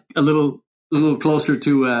got it a little closer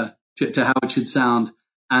to how it should sound,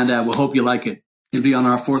 and we'll hope you like it. It'll be on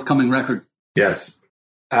our forthcoming record. Yes.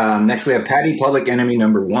 Next, we have Paddy Public Enemy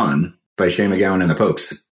 #1 by Shane MacGowan and the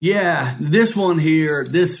Popes. Yeah, this one here,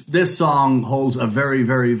 this song holds a very,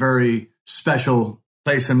 very, very special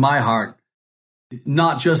place in my heart.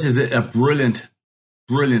 Not just is it a brilliant,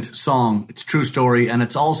 brilliant song, it's a true story, and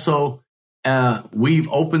it's also, we've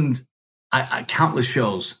opened countless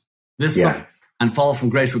shows. This song, and Fall from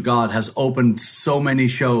Grace with God, has opened so many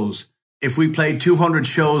shows. If we played 200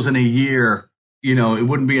 shows in a year, it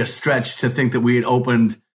wouldn't be a stretch to think that we had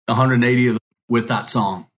opened 180 of them with that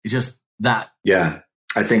song. It's just that. Yeah.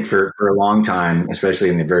 I think for a long time, especially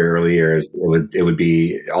in the very early years, it would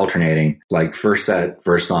be alternating. Like first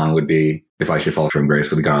song would be If I Should Fall from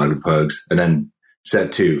Grace with God with Pugs. And then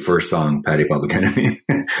set 2, first song, Paddy Public Enemy.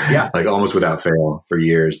 Yeah. Like almost without fail for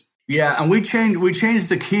years. Yeah. And we changed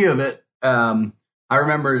the key of it. I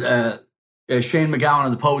remember Shane MacGowan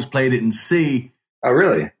and the Popes played it in C. Oh,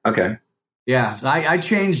 really? Okay. Yeah. I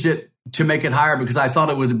changed it to make it higher because I thought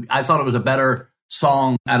it was a better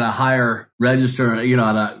song at a higher register, I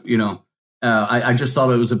just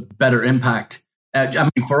thought it was a better impact.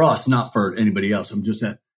 For us, not for anybody else. I'm just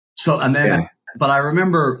but I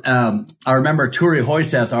remember Turi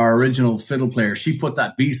Hoyseth, our original fiddle player. She put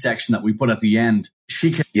that B section that we put at the end.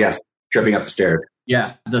 Yes, tripping up the stairs.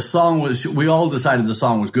 Yeah, the song was. We all decided the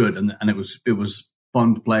song was good, and it was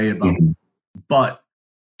fun to play about. Mm-hmm. But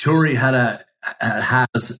Turi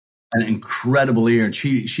has an incredible ear, and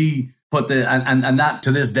she put and that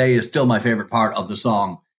to this day is still my favorite part of the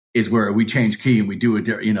song, is where we change key and we do it.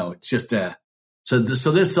 It's just so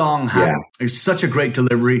this song is such a great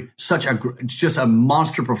delivery, just a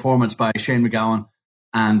monster performance by Shane MacGowan,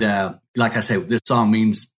 and like I say, this song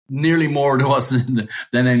means nearly more to us than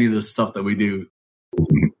any of the stuff that we do.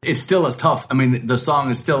 It's still as tough. I mean, the song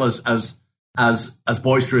is still as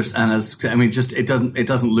boisterous and it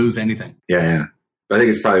doesn't lose anything. Yeah. I think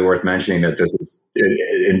it's probably worth mentioning that this is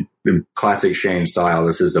in classic Shane style.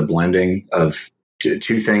 This is a blending of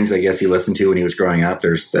two things I guess he listened to when he was growing up.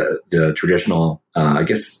 There's the traditional,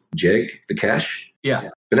 jig, the kesh. Yeah.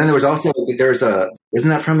 But then isn't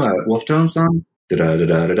that from a Wolftones song?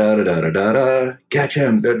 Da-da-da-da-da-da-da-da-da. Catch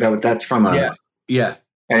him. That's from a... Yeah.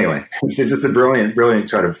 Anyway, it's just a brilliant, brilliant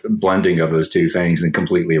sort of blending of those two things and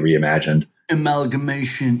completely reimagined.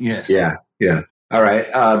 Amalgamation, yes. Yeah. All right.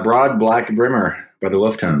 Broad Black Brimmer by the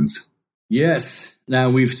Wolftones. Yes. Now,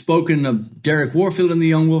 we've spoken of Derek Warfield and the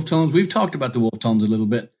Young Wolftones. We've talked about the Wolftones a little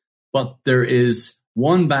bit, but there is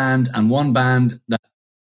one band that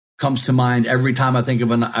comes to mind every time I think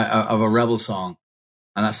of a Rebel song,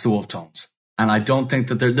 and that's the Wolftones. And I don't think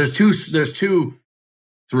that there's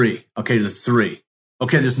three. Okay, there's 3.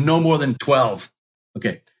 Okay, there's no more than 12.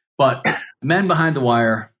 Okay, but Men Behind the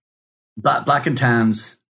Wire, Black and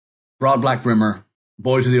Tans, Broad Black Brimmer,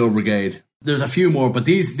 Boys of the Old Brigade. There's a few more, but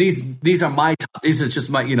these are my top. These are just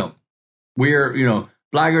my, we're,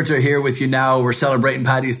 Blaggards are here with you now. We're celebrating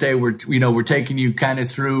Paddy's Day. We're taking you kind of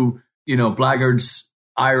through, Blaggards'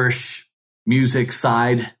 Irish music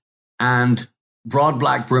side, and Broad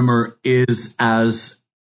Black Brimmer is as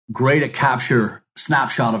great a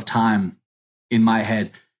snapshot of time in my head.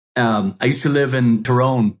 I used to live in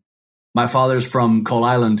Tyrone. My father's from Coal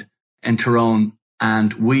Island in Tyrone,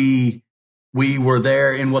 and we were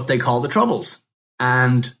there in what they call the Troubles.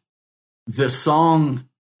 And the song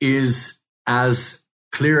is as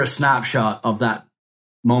clear a snapshot of that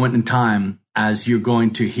moment in time as you're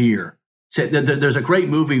going to hear. So there's a great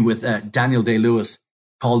movie with Daniel Day-Lewis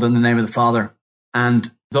called In the Name of the Father.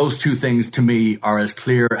 And those two things to me are as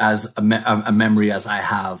clear as a memory as I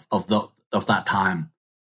have of that time.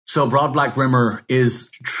 So Broad Black Brimmer is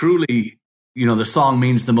truly, the song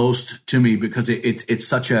means the most to me because it's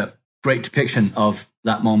such a great depiction of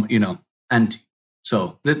that moment, and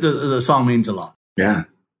so the song means a lot. Yeah.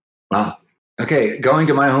 Wow. Okay. Going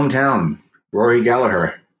to My Hometown, Rory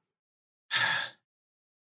Gallagher.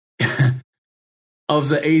 of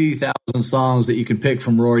the 80,000 songs that you can pick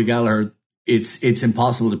from Rory Gallagher, it's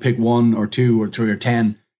impossible to pick 1 or 2 or 3 or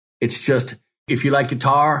 10. It's just, if you like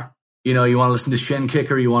guitar, you know, you want to listen to Shin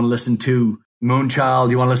Kicker, you want to listen to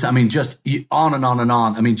Moonchild, you want to listen, I mean, just on and on and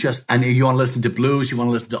on. I mean, and you want to listen to blues, you want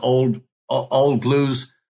to listen to old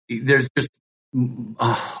blues. There's just,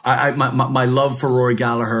 my love for Rory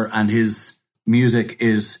Gallagher and his music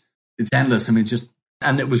it's endless. I mean,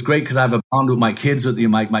 and it was great because I have a bond with my kids.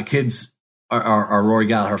 My kids are Rory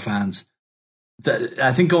Gallagher fans.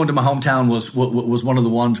 I think going to my hometown was one of the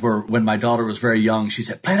ones where, when my daughter was very young, she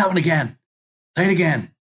said, "Play that one again, play it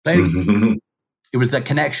again, play it again." It was the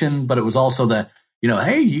connection, but it was also the, you know,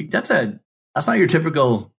 hey, that's not your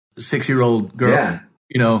typical 6-year-old girl. Yeah.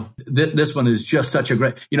 You know, this one is just such a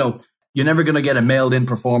great, you know, you're never going to get a mailed-in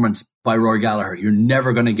performance by Rory Gallagher. You're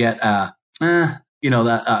never going to get a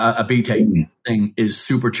B-take thing is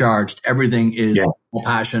supercharged. Everything is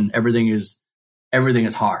passion. Everything is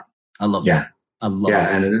heart. I love this. I love it.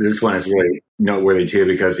 Yeah, and this one is really noteworthy too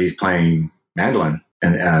because he's playing mandolin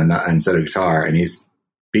and instead of guitar, and he's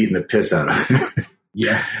beating the piss out of it.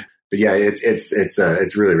 Yeah, but yeah,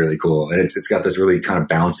 it's really, really cool, and it's got this really kind of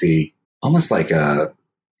bouncy, almost like a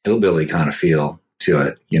hillbilly kind of feel to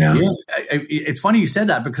it, you know. Yeah, it's funny you said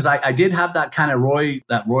that because I did have that kind of Roy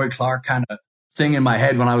Clark kind of thing in my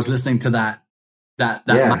head when I was listening to that you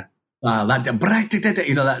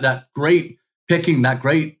know, that great picking, that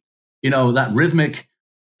great, you know, that rhythmic,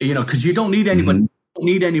 you know, because you don't need anybody. Mm-hmm. Don't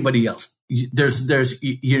need anybody else. There's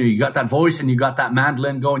you know, you got that voice and you got that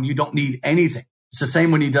mandolin going. You don't need anything. It's the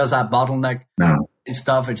same when he does that bottleneck and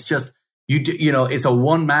stuff. It's just you know, it's a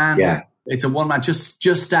one man. Yeah, it's a one man. Just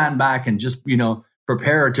stand back and just, you know,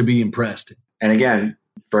 prepare to be impressed. And again,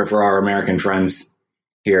 for our American friends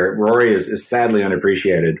here, Rory is sadly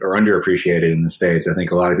unappreciated or underappreciated in the States. I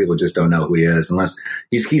think a lot of people just don't know who he is, unless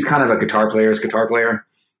he's kind of a guitar player.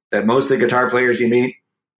 That most of the guitar players you meet,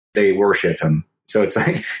 they worship him. So it's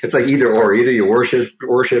like either or. Either you worship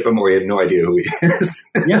him or you have no idea who he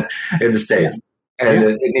is. Yeah. In the States. And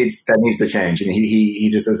it needs to change. And he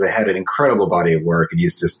just had an incredible body of work, and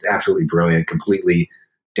he's just absolutely brilliant, completely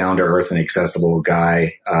down to earth and accessible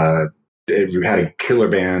guy. Had a killer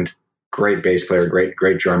band, great bass player,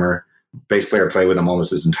 great drummer. Bass player played with him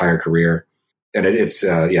almost his entire career. And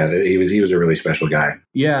he was a really special guy.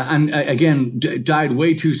 Yeah, and again, died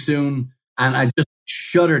way too soon. And I just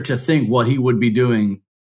shudder to think what he would be doing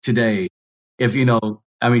today. If, you know,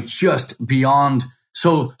 I mean, just beyond.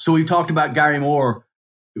 So we talked about Gary Moore.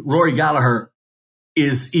 Rory Gallagher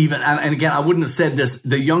is even, and again, I wouldn't have said this.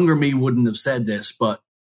 The younger me wouldn't have said this, but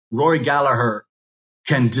Rory Gallagher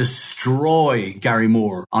can destroy Gary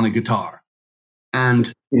Moore on a guitar.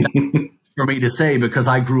 And for me to say, because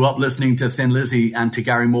I grew up listening to Thin Lizzy and to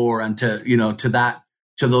Gary Moore and to, you know, to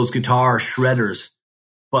those guitar shredders.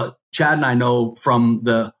 But Chad and I know from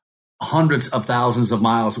the hundreds of thousands of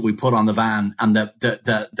miles that we put on the van and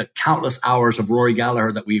the countless hours of Rory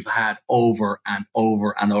Gallagher that we've had over and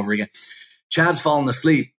over and over again. Chad's fallen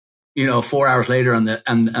asleep, you know, 4 hours later, and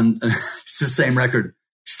it's the same record,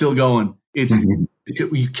 still going.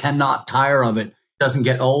 You cannot tire of it. It doesn't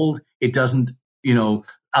get old. It doesn't, you know,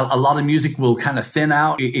 a lot of music will kind of thin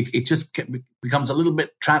out. It just becomes a little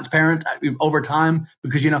bit transparent over time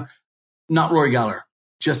because, you know, not Rory Gallagher.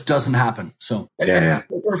 Just doesn't happen. So for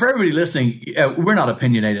everybody listening, we're not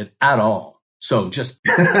opinionated at all. So just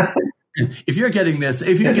if you're getting this,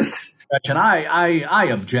 if you get this question, I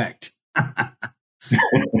object.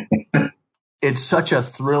 It's such a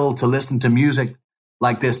thrill to listen to music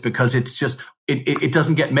like this because it's just it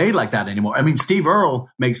doesn't get made like that anymore. I mean, Steve Earle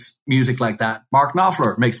makes music like that. Mark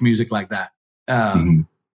Knopfler makes music like that. I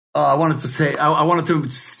wanted to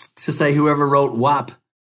say whoever wrote WAP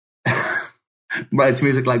writes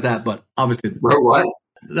music like that, but obviously wrote what?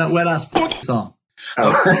 That wet ass song.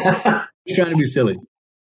 Oh. He's trying to be silly.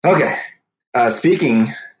 Okay.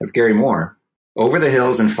 Speaking of Gary Moore, Over the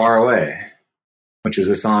Hills and Far Away, which is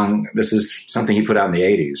a song. This is something he put out in the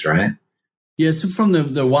 80s, right? Yes, from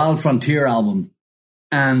the Wild Frontier album,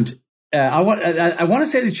 and I want to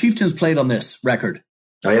say the Chieftains played on this record.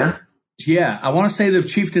 Oh yeah, yeah. I want to say the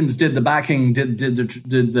Chieftains did the backing, did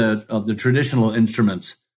the traditional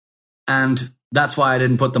instruments, and that's why I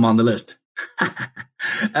didn't put them on the list.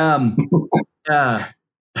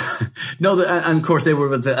 No, and of course they were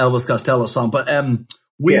with the Elvis Costello song, but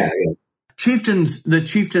Chieftains. The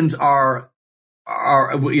Chieftains are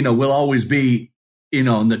you know, will always be, you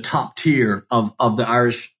know, in the top tier of the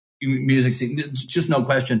Irish music scene. It's just no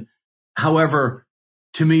question. However,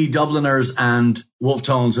 to me, Dubliners and Wolf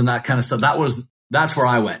Tones and that kind of stuff, that's where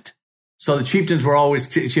I went. So the Chieftains were always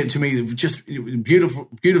to me just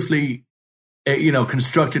beautifully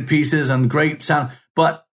constructed pieces and great sound,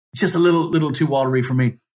 but just a little too watery for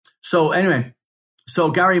me. So anyway,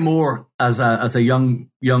 Gary Moore, as a young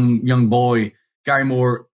boy, Gary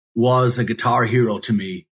Moore was a guitar hero to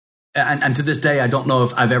me, and to this day, I don't know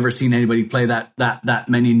if I've ever seen anybody play that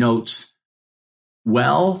many notes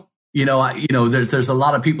well. There's a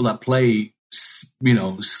lot of people that play,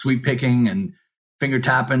 sweep picking and finger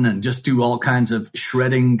tapping and just do all kinds of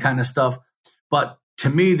shredding kind of stuff. But to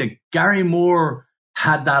me, the Gary Moore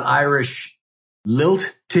had that Irish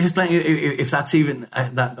lilt to his playing. If that's even,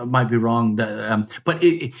 that might be wrong. But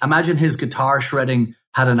imagine his guitar shredding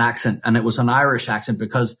had an accent, and it was an Irish accent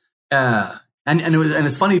because, and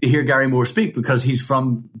it's funny to hear Gary Moore speak because he's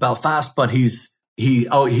from Belfast, but he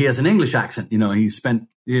has an English accent. He spent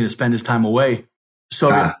his time away.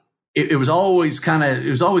 So it was always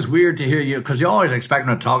weird to hear you, because you always expect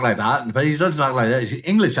him to talk like that, but he doesn't talk like that. It's an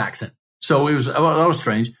English accent. So that was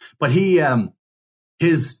strange. But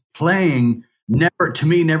his playing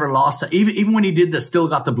never lost that. Even when he did the Still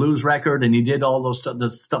Got the Blues record, and he did all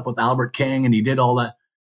the stuff with Albert King, and he did all that,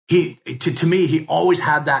 to me, he always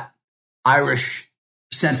had that Irish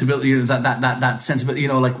sensibility, that sensibility,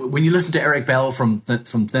 like when you listen to Eric Bell from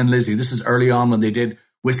Thin Lizzy, this is early on when they did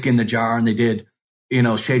Whiskey in the Jar, and they did,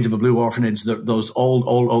 Shades of a Blue Orphanage, those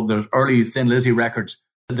old those early Thin Lizzy records.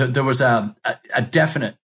 There was a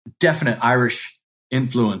definite Irish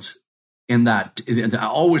influence in that. I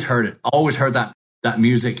always heard it. I always heard that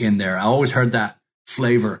music in there. I always heard that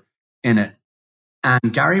flavor in it.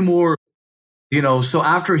 And Gary Moore, so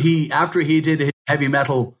after he did his heavy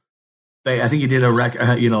metal, I think he did a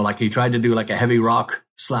record, like he tried to do like a heavy rock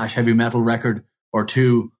 / heavy metal record or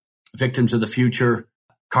two, Victims of the Future,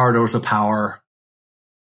 Corridors of Power.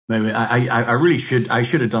 Maybe I really should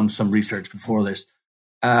have done some research before this.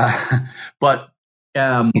 But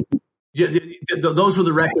those were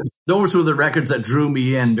the records. Those were the records that drew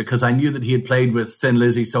me in, because I knew that he had played with Thin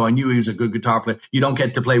Lizzy, so I knew he was a good guitar player. You don't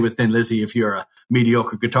get to play with Thin Lizzy if you're a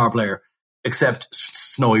mediocre guitar player, except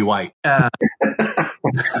Snowy White.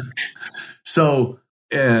 So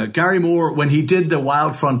Gary Moore, when he did the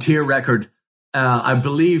Wild Frontier record, I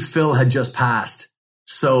believe Phil had just passed,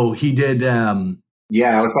 so he did.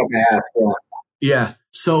 Yeah, I was about to ask. Yeah.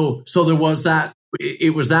 So there was that.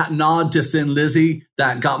 It was that nod to Thin Lizzy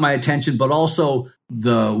that got my attention, but also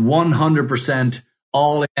the 100%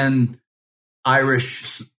 all in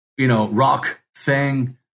Irish, rock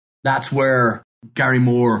thing. That's where Gary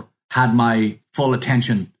Moore had my full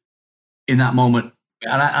attention in that moment.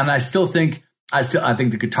 And I still think, I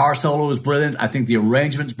think the guitar solo is brilliant. I think the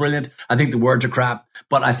arrangement's brilliant. I think the words are crap,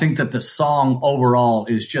 but I think that the song overall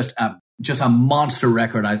is just a monster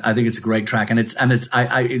record. I think it's a great track, and it's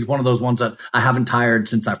one of those ones that I haven't tired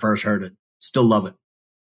since I first heard it. Still love it,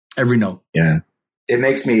 every note. Yeah, it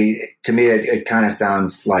makes me. To me, it kind of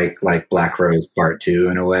sounds like Black Rose Part 2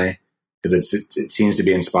 in a way, because it seems to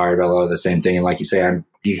be inspired by a lot of the same thing. And like you say,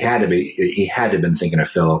 he had to have been thinking of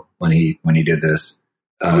Phil when he did this,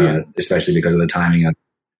 especially because of the timing of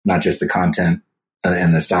not just the content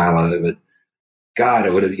and the style of it, but God,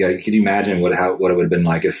 it would have. Could you imagine what it would have been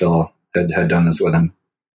like if Phil had done this with him?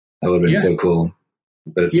 That would have been so cool.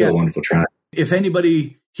 But it's still a wonderful track. If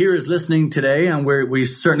anybody here is listening today, and we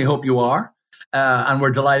certainly hope you are, and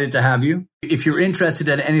we're delighted to have you. If you're interested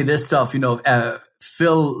in any of this stuff,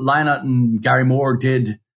 Phil Lynott and Gary Moore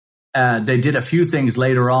did a few things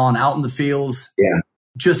later on out in the fields. Yeah.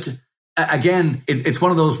 Just again, it's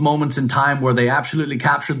one of those moments in time where they absolutely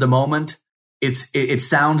captured the moment. It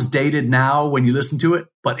sounds dated now when you listen to it,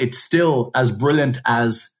 but it's still as brilliant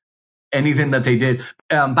as anything that they did.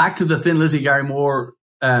 Back to the Thin Lizzy, Gary Moore,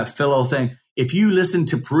 Philo thing. If you listen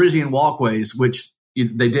to Parisian Walkways, which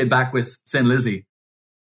they did back with Thin Lizzy,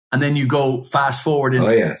 and then you go fast forward and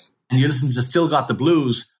you listen to Still Got the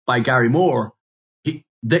Blues by Gary Moore,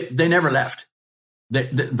 they never left.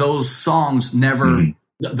 Those songs never,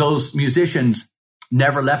 those musicians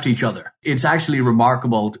never left each other. It's actually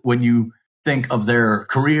remarkable when you think of their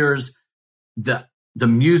careers, the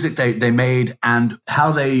music they made, and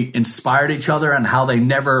how they inspired each other, and how they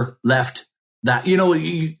never left that.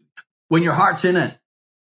 When your heart's in it,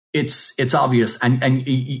 it's obvious, and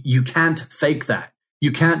you can't fake that.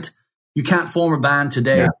 You can't form a band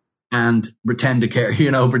today and pretend to care.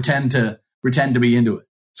 Pretend to be into it.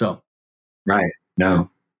 So, right? No,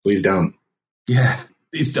 please don't. Yeah,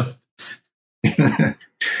 please don't.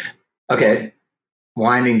 Okay,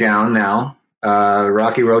 winding down now.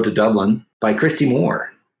 Rocky Road to Dublin by Christy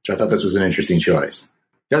Moore, which I thought this was an interesting choice.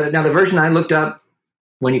 Now, the version I looked up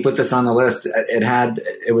when you put this on the list, it had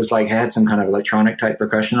some kind of electronic type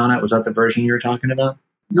percussion on it. Was that the version you were talking about?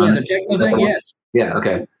 Yeah, the techno thing, yes. Yeah,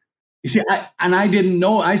 okay. You see, I didn't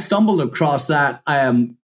know. I stumbled across that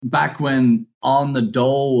back when On the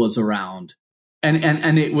Dole was around, and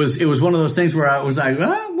it was one of those things where I was like,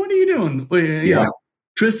 "What are you doing?" You know,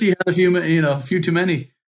 Christy had a few too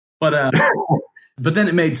many, but then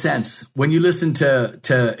it made sense when you listen to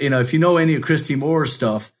if you know any of Christy Moore's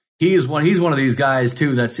stuff. He's one of these guys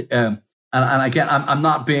too. That's and again, I'm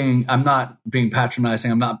not being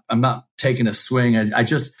patronizing. I'm not taking a swing. I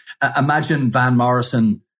just imagine Van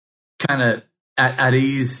Morrison kind of at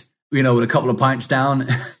ease, with a couple of pints down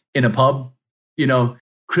in a pub,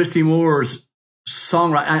 Christy Moore's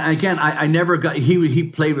songwriting. And again, I never got, he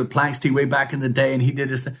played with Planxty way back in the day and he did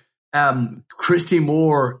this. Christy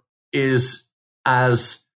Moore is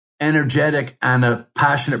as energetic and a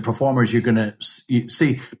passionate performer as you're going to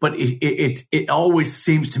see, but it always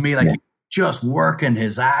seems to me like he's just working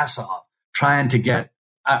his ass off,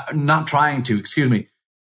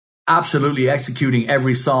 absolutely executing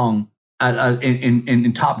every song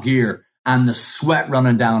in top gear, and the sweat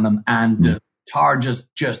running down him, and the guitar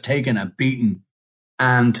just taking a beating,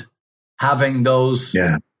 and having those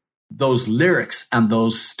lyrics and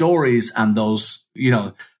those stories and those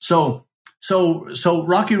So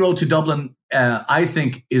Rocky Road to Dublin, I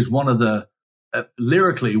think, is one of the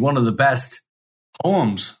lyrically one of the best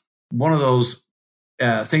poems. One of those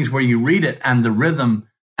things where you read it and the rhythm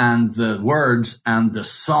and the words and the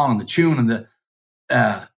song, the tune, and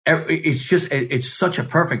it's such a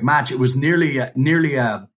perfect match. It was nearly a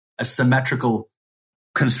symmetrical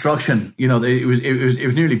construction. It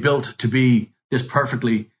was nearly built to be this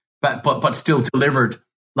perfectly, but still delivered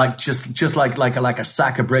like just like a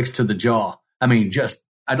sack of bricks to the jaw. I mean,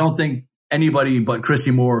 I don't think anybody but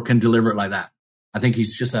Christy Moore can deliver it like that. I think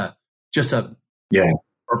he's just a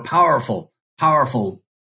powerful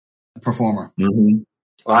performer. Mm-hmm.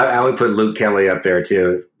 Well, I would put Luke Kelly up there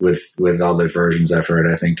too with all the versions I've heard.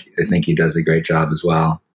 I think he does a great job as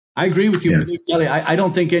well. I agree with you, Luke Kelly. I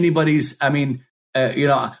don't think anybody's. I mean,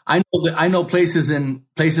 I know places in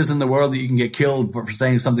the world that you can get killed for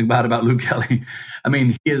saying something bad about Luke Kelly. I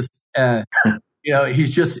mean, he is.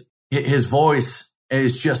 He's just, his voice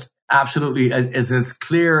is just absolutely as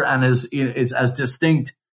clear and is as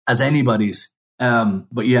distinct as anybody's.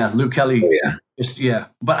 But yeah, Luke Kelly. Oh, yeah.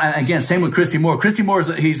 But again, same with Christy Moore. Christy Moore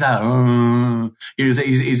he's that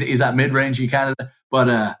mid-rangey kind of.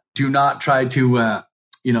 But do not try to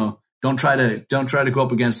don't try to go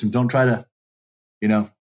up against him. Don't try to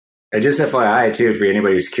Just FYI too, for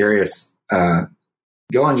anybody who's curious,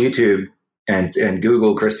 go on YouTube and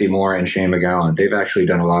Google Christy Moore and Shane MacGowan. They've actually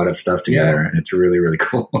done a lot of stuff together, and it's really, really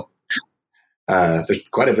cool. There's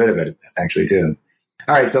quite a bit of it actually too.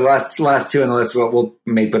 All right, so last two on the list. We'll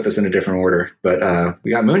may put this in a different order, but we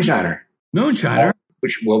got Moonshiner,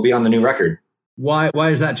 which will be on the new record. Why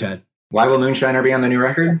is that, Chad? Why will Moonshiner be on the new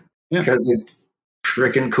record? Yeah. Because it's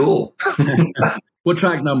freaking cool. What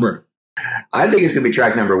track number? I think it's going to be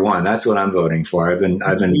track number 1. That's what I'm voting for. I've been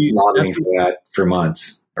lobbying for that for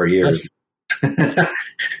months or years.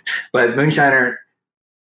 But Moonshiner,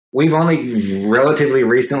 we've only relatively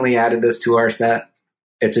recently added this to our set.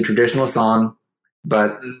 It's a traditional song.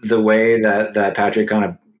 But the way that Patrick kind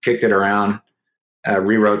of kicked it around,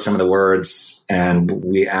 rewrote some of the words, and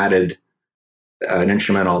we added an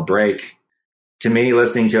instrumental break. To me,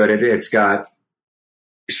 listening to it, it's got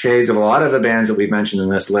shades of a lot of the bands that we've mentioned in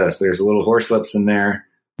this list. There's a little Horselips in there.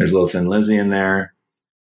 There's a little Thin Lizzy in there.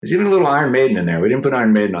 There's even a little Iron Maiden in there. We didn't put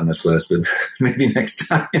Iron Maiden on this list, but maybe next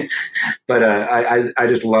time. But I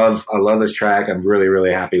just love this track. I'm really,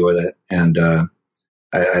 really happy with it. And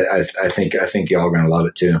I think y'all are going to love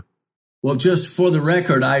it too. Well, just for the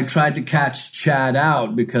record, I tried to catch Chad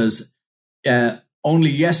out because only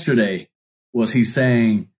yesterday was he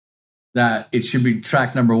saying that it should be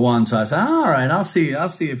track number 1. So I said, all right, I'll see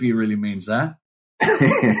if he really means that.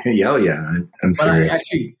 Yeah, I'm serious.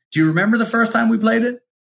 Actually, do you remember the first time we played it?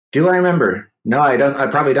 Do I remember? No, I don't. I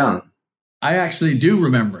probably don't. I actually do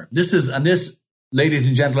remember. This, ladies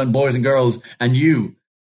and gentlemen, boys and girls, and you.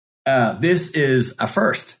 This is a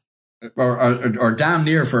first, or damn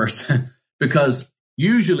near first, because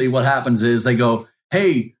usually what happens is they go,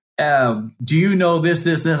 "Hey, do you know this,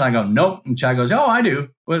 this, this?" I go, "Nope." And Chad goes, "Oh, I do.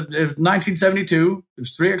 Well, it was 1972. It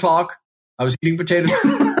was 3:00. I was eating potatoes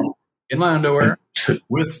in my underwear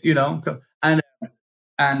with, and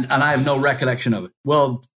I have no recollection of it."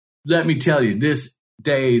 Well, let me tell you, this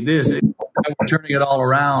day, I'm turning it all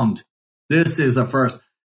around. This is a first.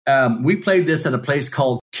 We played this at a place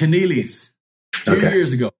called Keneally's 2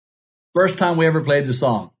 years ago. First time we ever played the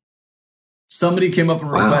song. Somebody came up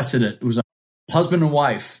and requested it. It was a husband and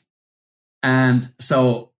wife. And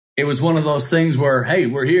so it was one of those things where, hey,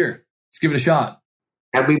 we're here. Let's give it a shot.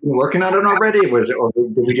 Had we been working on it already? Or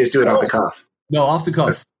did we just do it off the cuff? No, off the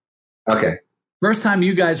cuff. Okay. First time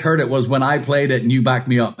you guys heard it was when I played it and you backed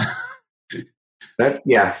me up. That's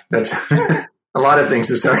a lot of things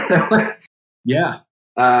to start that way. Yeah.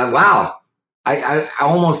 Wow. I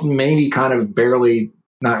almost maybe kind of barely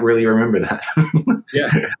not really remember that. Yeah.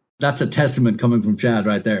 That's a testament coming from Chad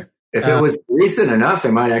right there. If it was recent enough,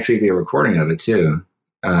 there might actually be a recording of it too.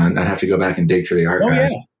 I'd have to go back and dig through the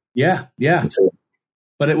archives. Oh, yeah.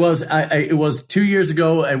 But it was 2 years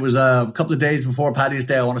ago. It was a couple of days before Paddy's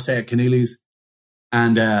Day, I want to say, at Keneally's.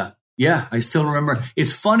 And I still remember.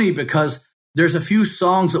 It's funny because there's a few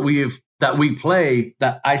songs that we play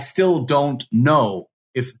that I still don't know.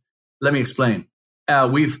 Let me explain.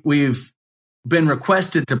 We've been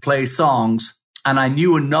requested to play songs, and I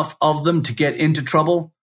knew enough of them to get into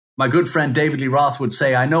trouble. My good friend David Lee Roth would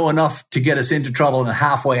say, "I know enough to get us into trouble and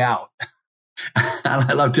halfway out." And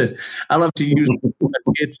I love to use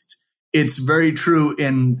it's very true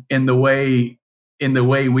in the way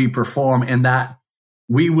we perform, in that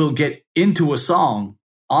we will get into a song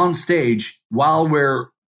on stage while we're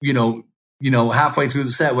halfway through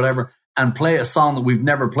the set, whatever, and play a song that we've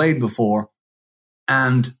never played before,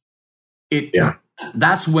 and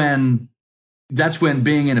that's when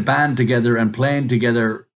being in a band together and playing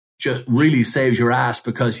together just really saves your ass,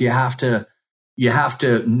 because you have to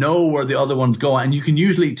know where the other one's going. And you can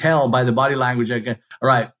usually tell by the body language, like, all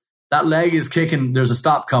right, that leg is kicking, there's a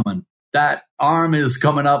stop coming. That arm is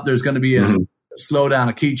coming up, there's going to be a slow down,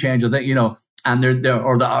 a key change, I think, and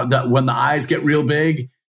when the eyes get real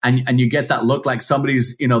big and you get that look like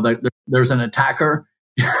somebody's, there's an attacker,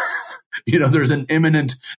 there's an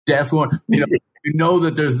imminent death warrant, you know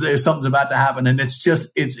that there's something's about to happen. And it's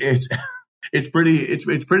just, it's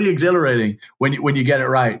pretty exhilarating when you get it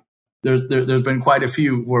right. There's been quite a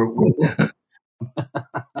few where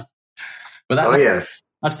but yes,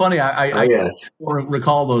 that's funny. I yes.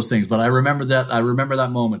 recall those things, but I remember that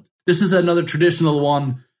moment. This is another traditional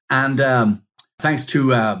one, and thanks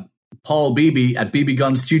to Paul Beebe at BB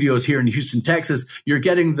Gun Studios here in Houston, Texas, you're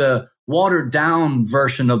getting the watered down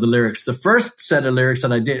version of the lyrics. The first set of lyrics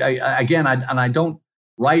that I did, I don't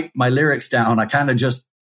write my lyrics down. I kind of just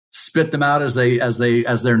spit them out as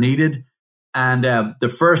they're needed. And the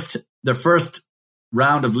first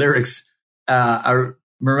round of lyrics, I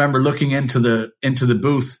remember looking into the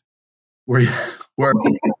booth where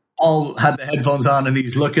Paul had the headphones on, and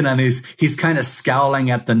he's looking, and he's kind of scowling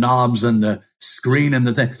at the knobs and the screen and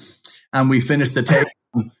the thing. And we finished the tape.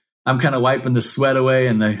 I'm kind of wiping the sweat away,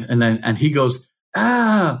 and he goes,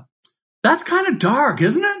 that's kind of dark,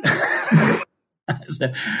 isn't it? I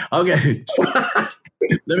said, okay,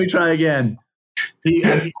 let me try again. He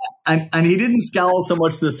didn't scowl so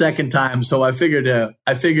much the second time, so I figured I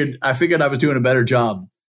was doing a better job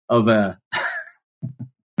of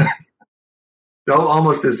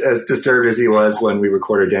almost as disturbed as he was when we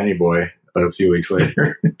recorded Danny Boy a few weeks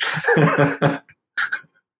later.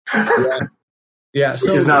 Yeah.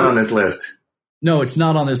 Which is not on this list. No, it's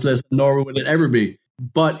not on this list, nor would it ever be.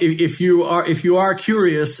 But if you are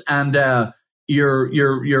curious and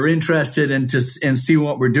you're interested in see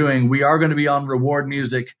what we're doing, we are going to be on Reward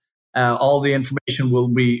Music. All the information will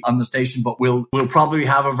be on the station, but we'll probably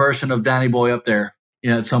have a version of Danny Boy up there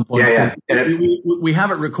at some point. Yeah. We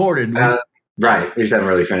haven't recorded. Right. We just haven't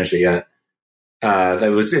really finished it yet.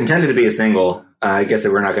 That was intended to be a single. I guess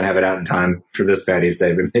that we're not going to have it out in time for this Paddy's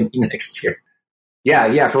Day, but maybe next year.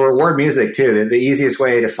 Yeah. For Reward Music too, the easiest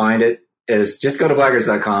way to find it is just go to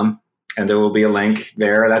blackguards.com, and there will be a link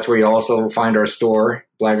there. That's where you also find our store,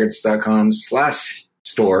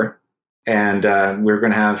 blackguards.com/store. And we're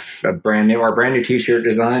going to have our brand new t-shirt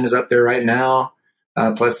design is up there right now.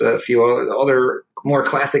 Plus a few other more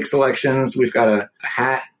classic selections. We've got a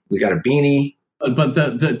hat, we got a beanie. But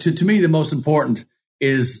to me, the most important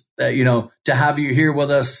is to have you here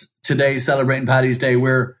with us today, celebrating Paddy's Day.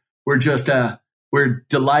 We're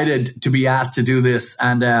delighted to be asked to do this,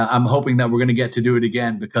 and I'm hoping that we're going to get to do it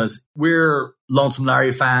again, because we're Lonesome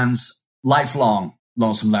Larry fans, lifelong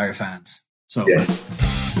Lonesome Larry fans. So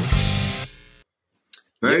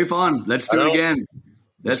very fun. Let's do it again.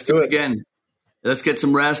 Let's do it again. Let's get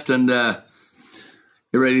some rest and get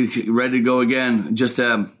ready to go again. Just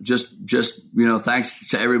thanks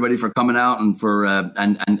to everybody for coming out, and for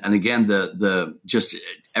and again the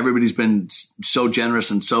everybody's been so generous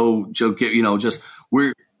and so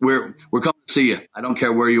we're coming to see you. I don't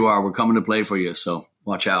care where you are. We're coming to play for you. So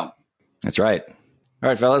watch out. That's right. All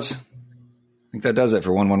right, fellas. I think that does it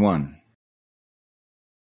for 111.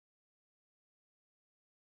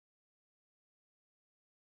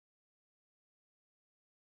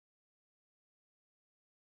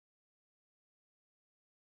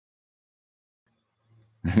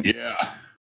 Yeah.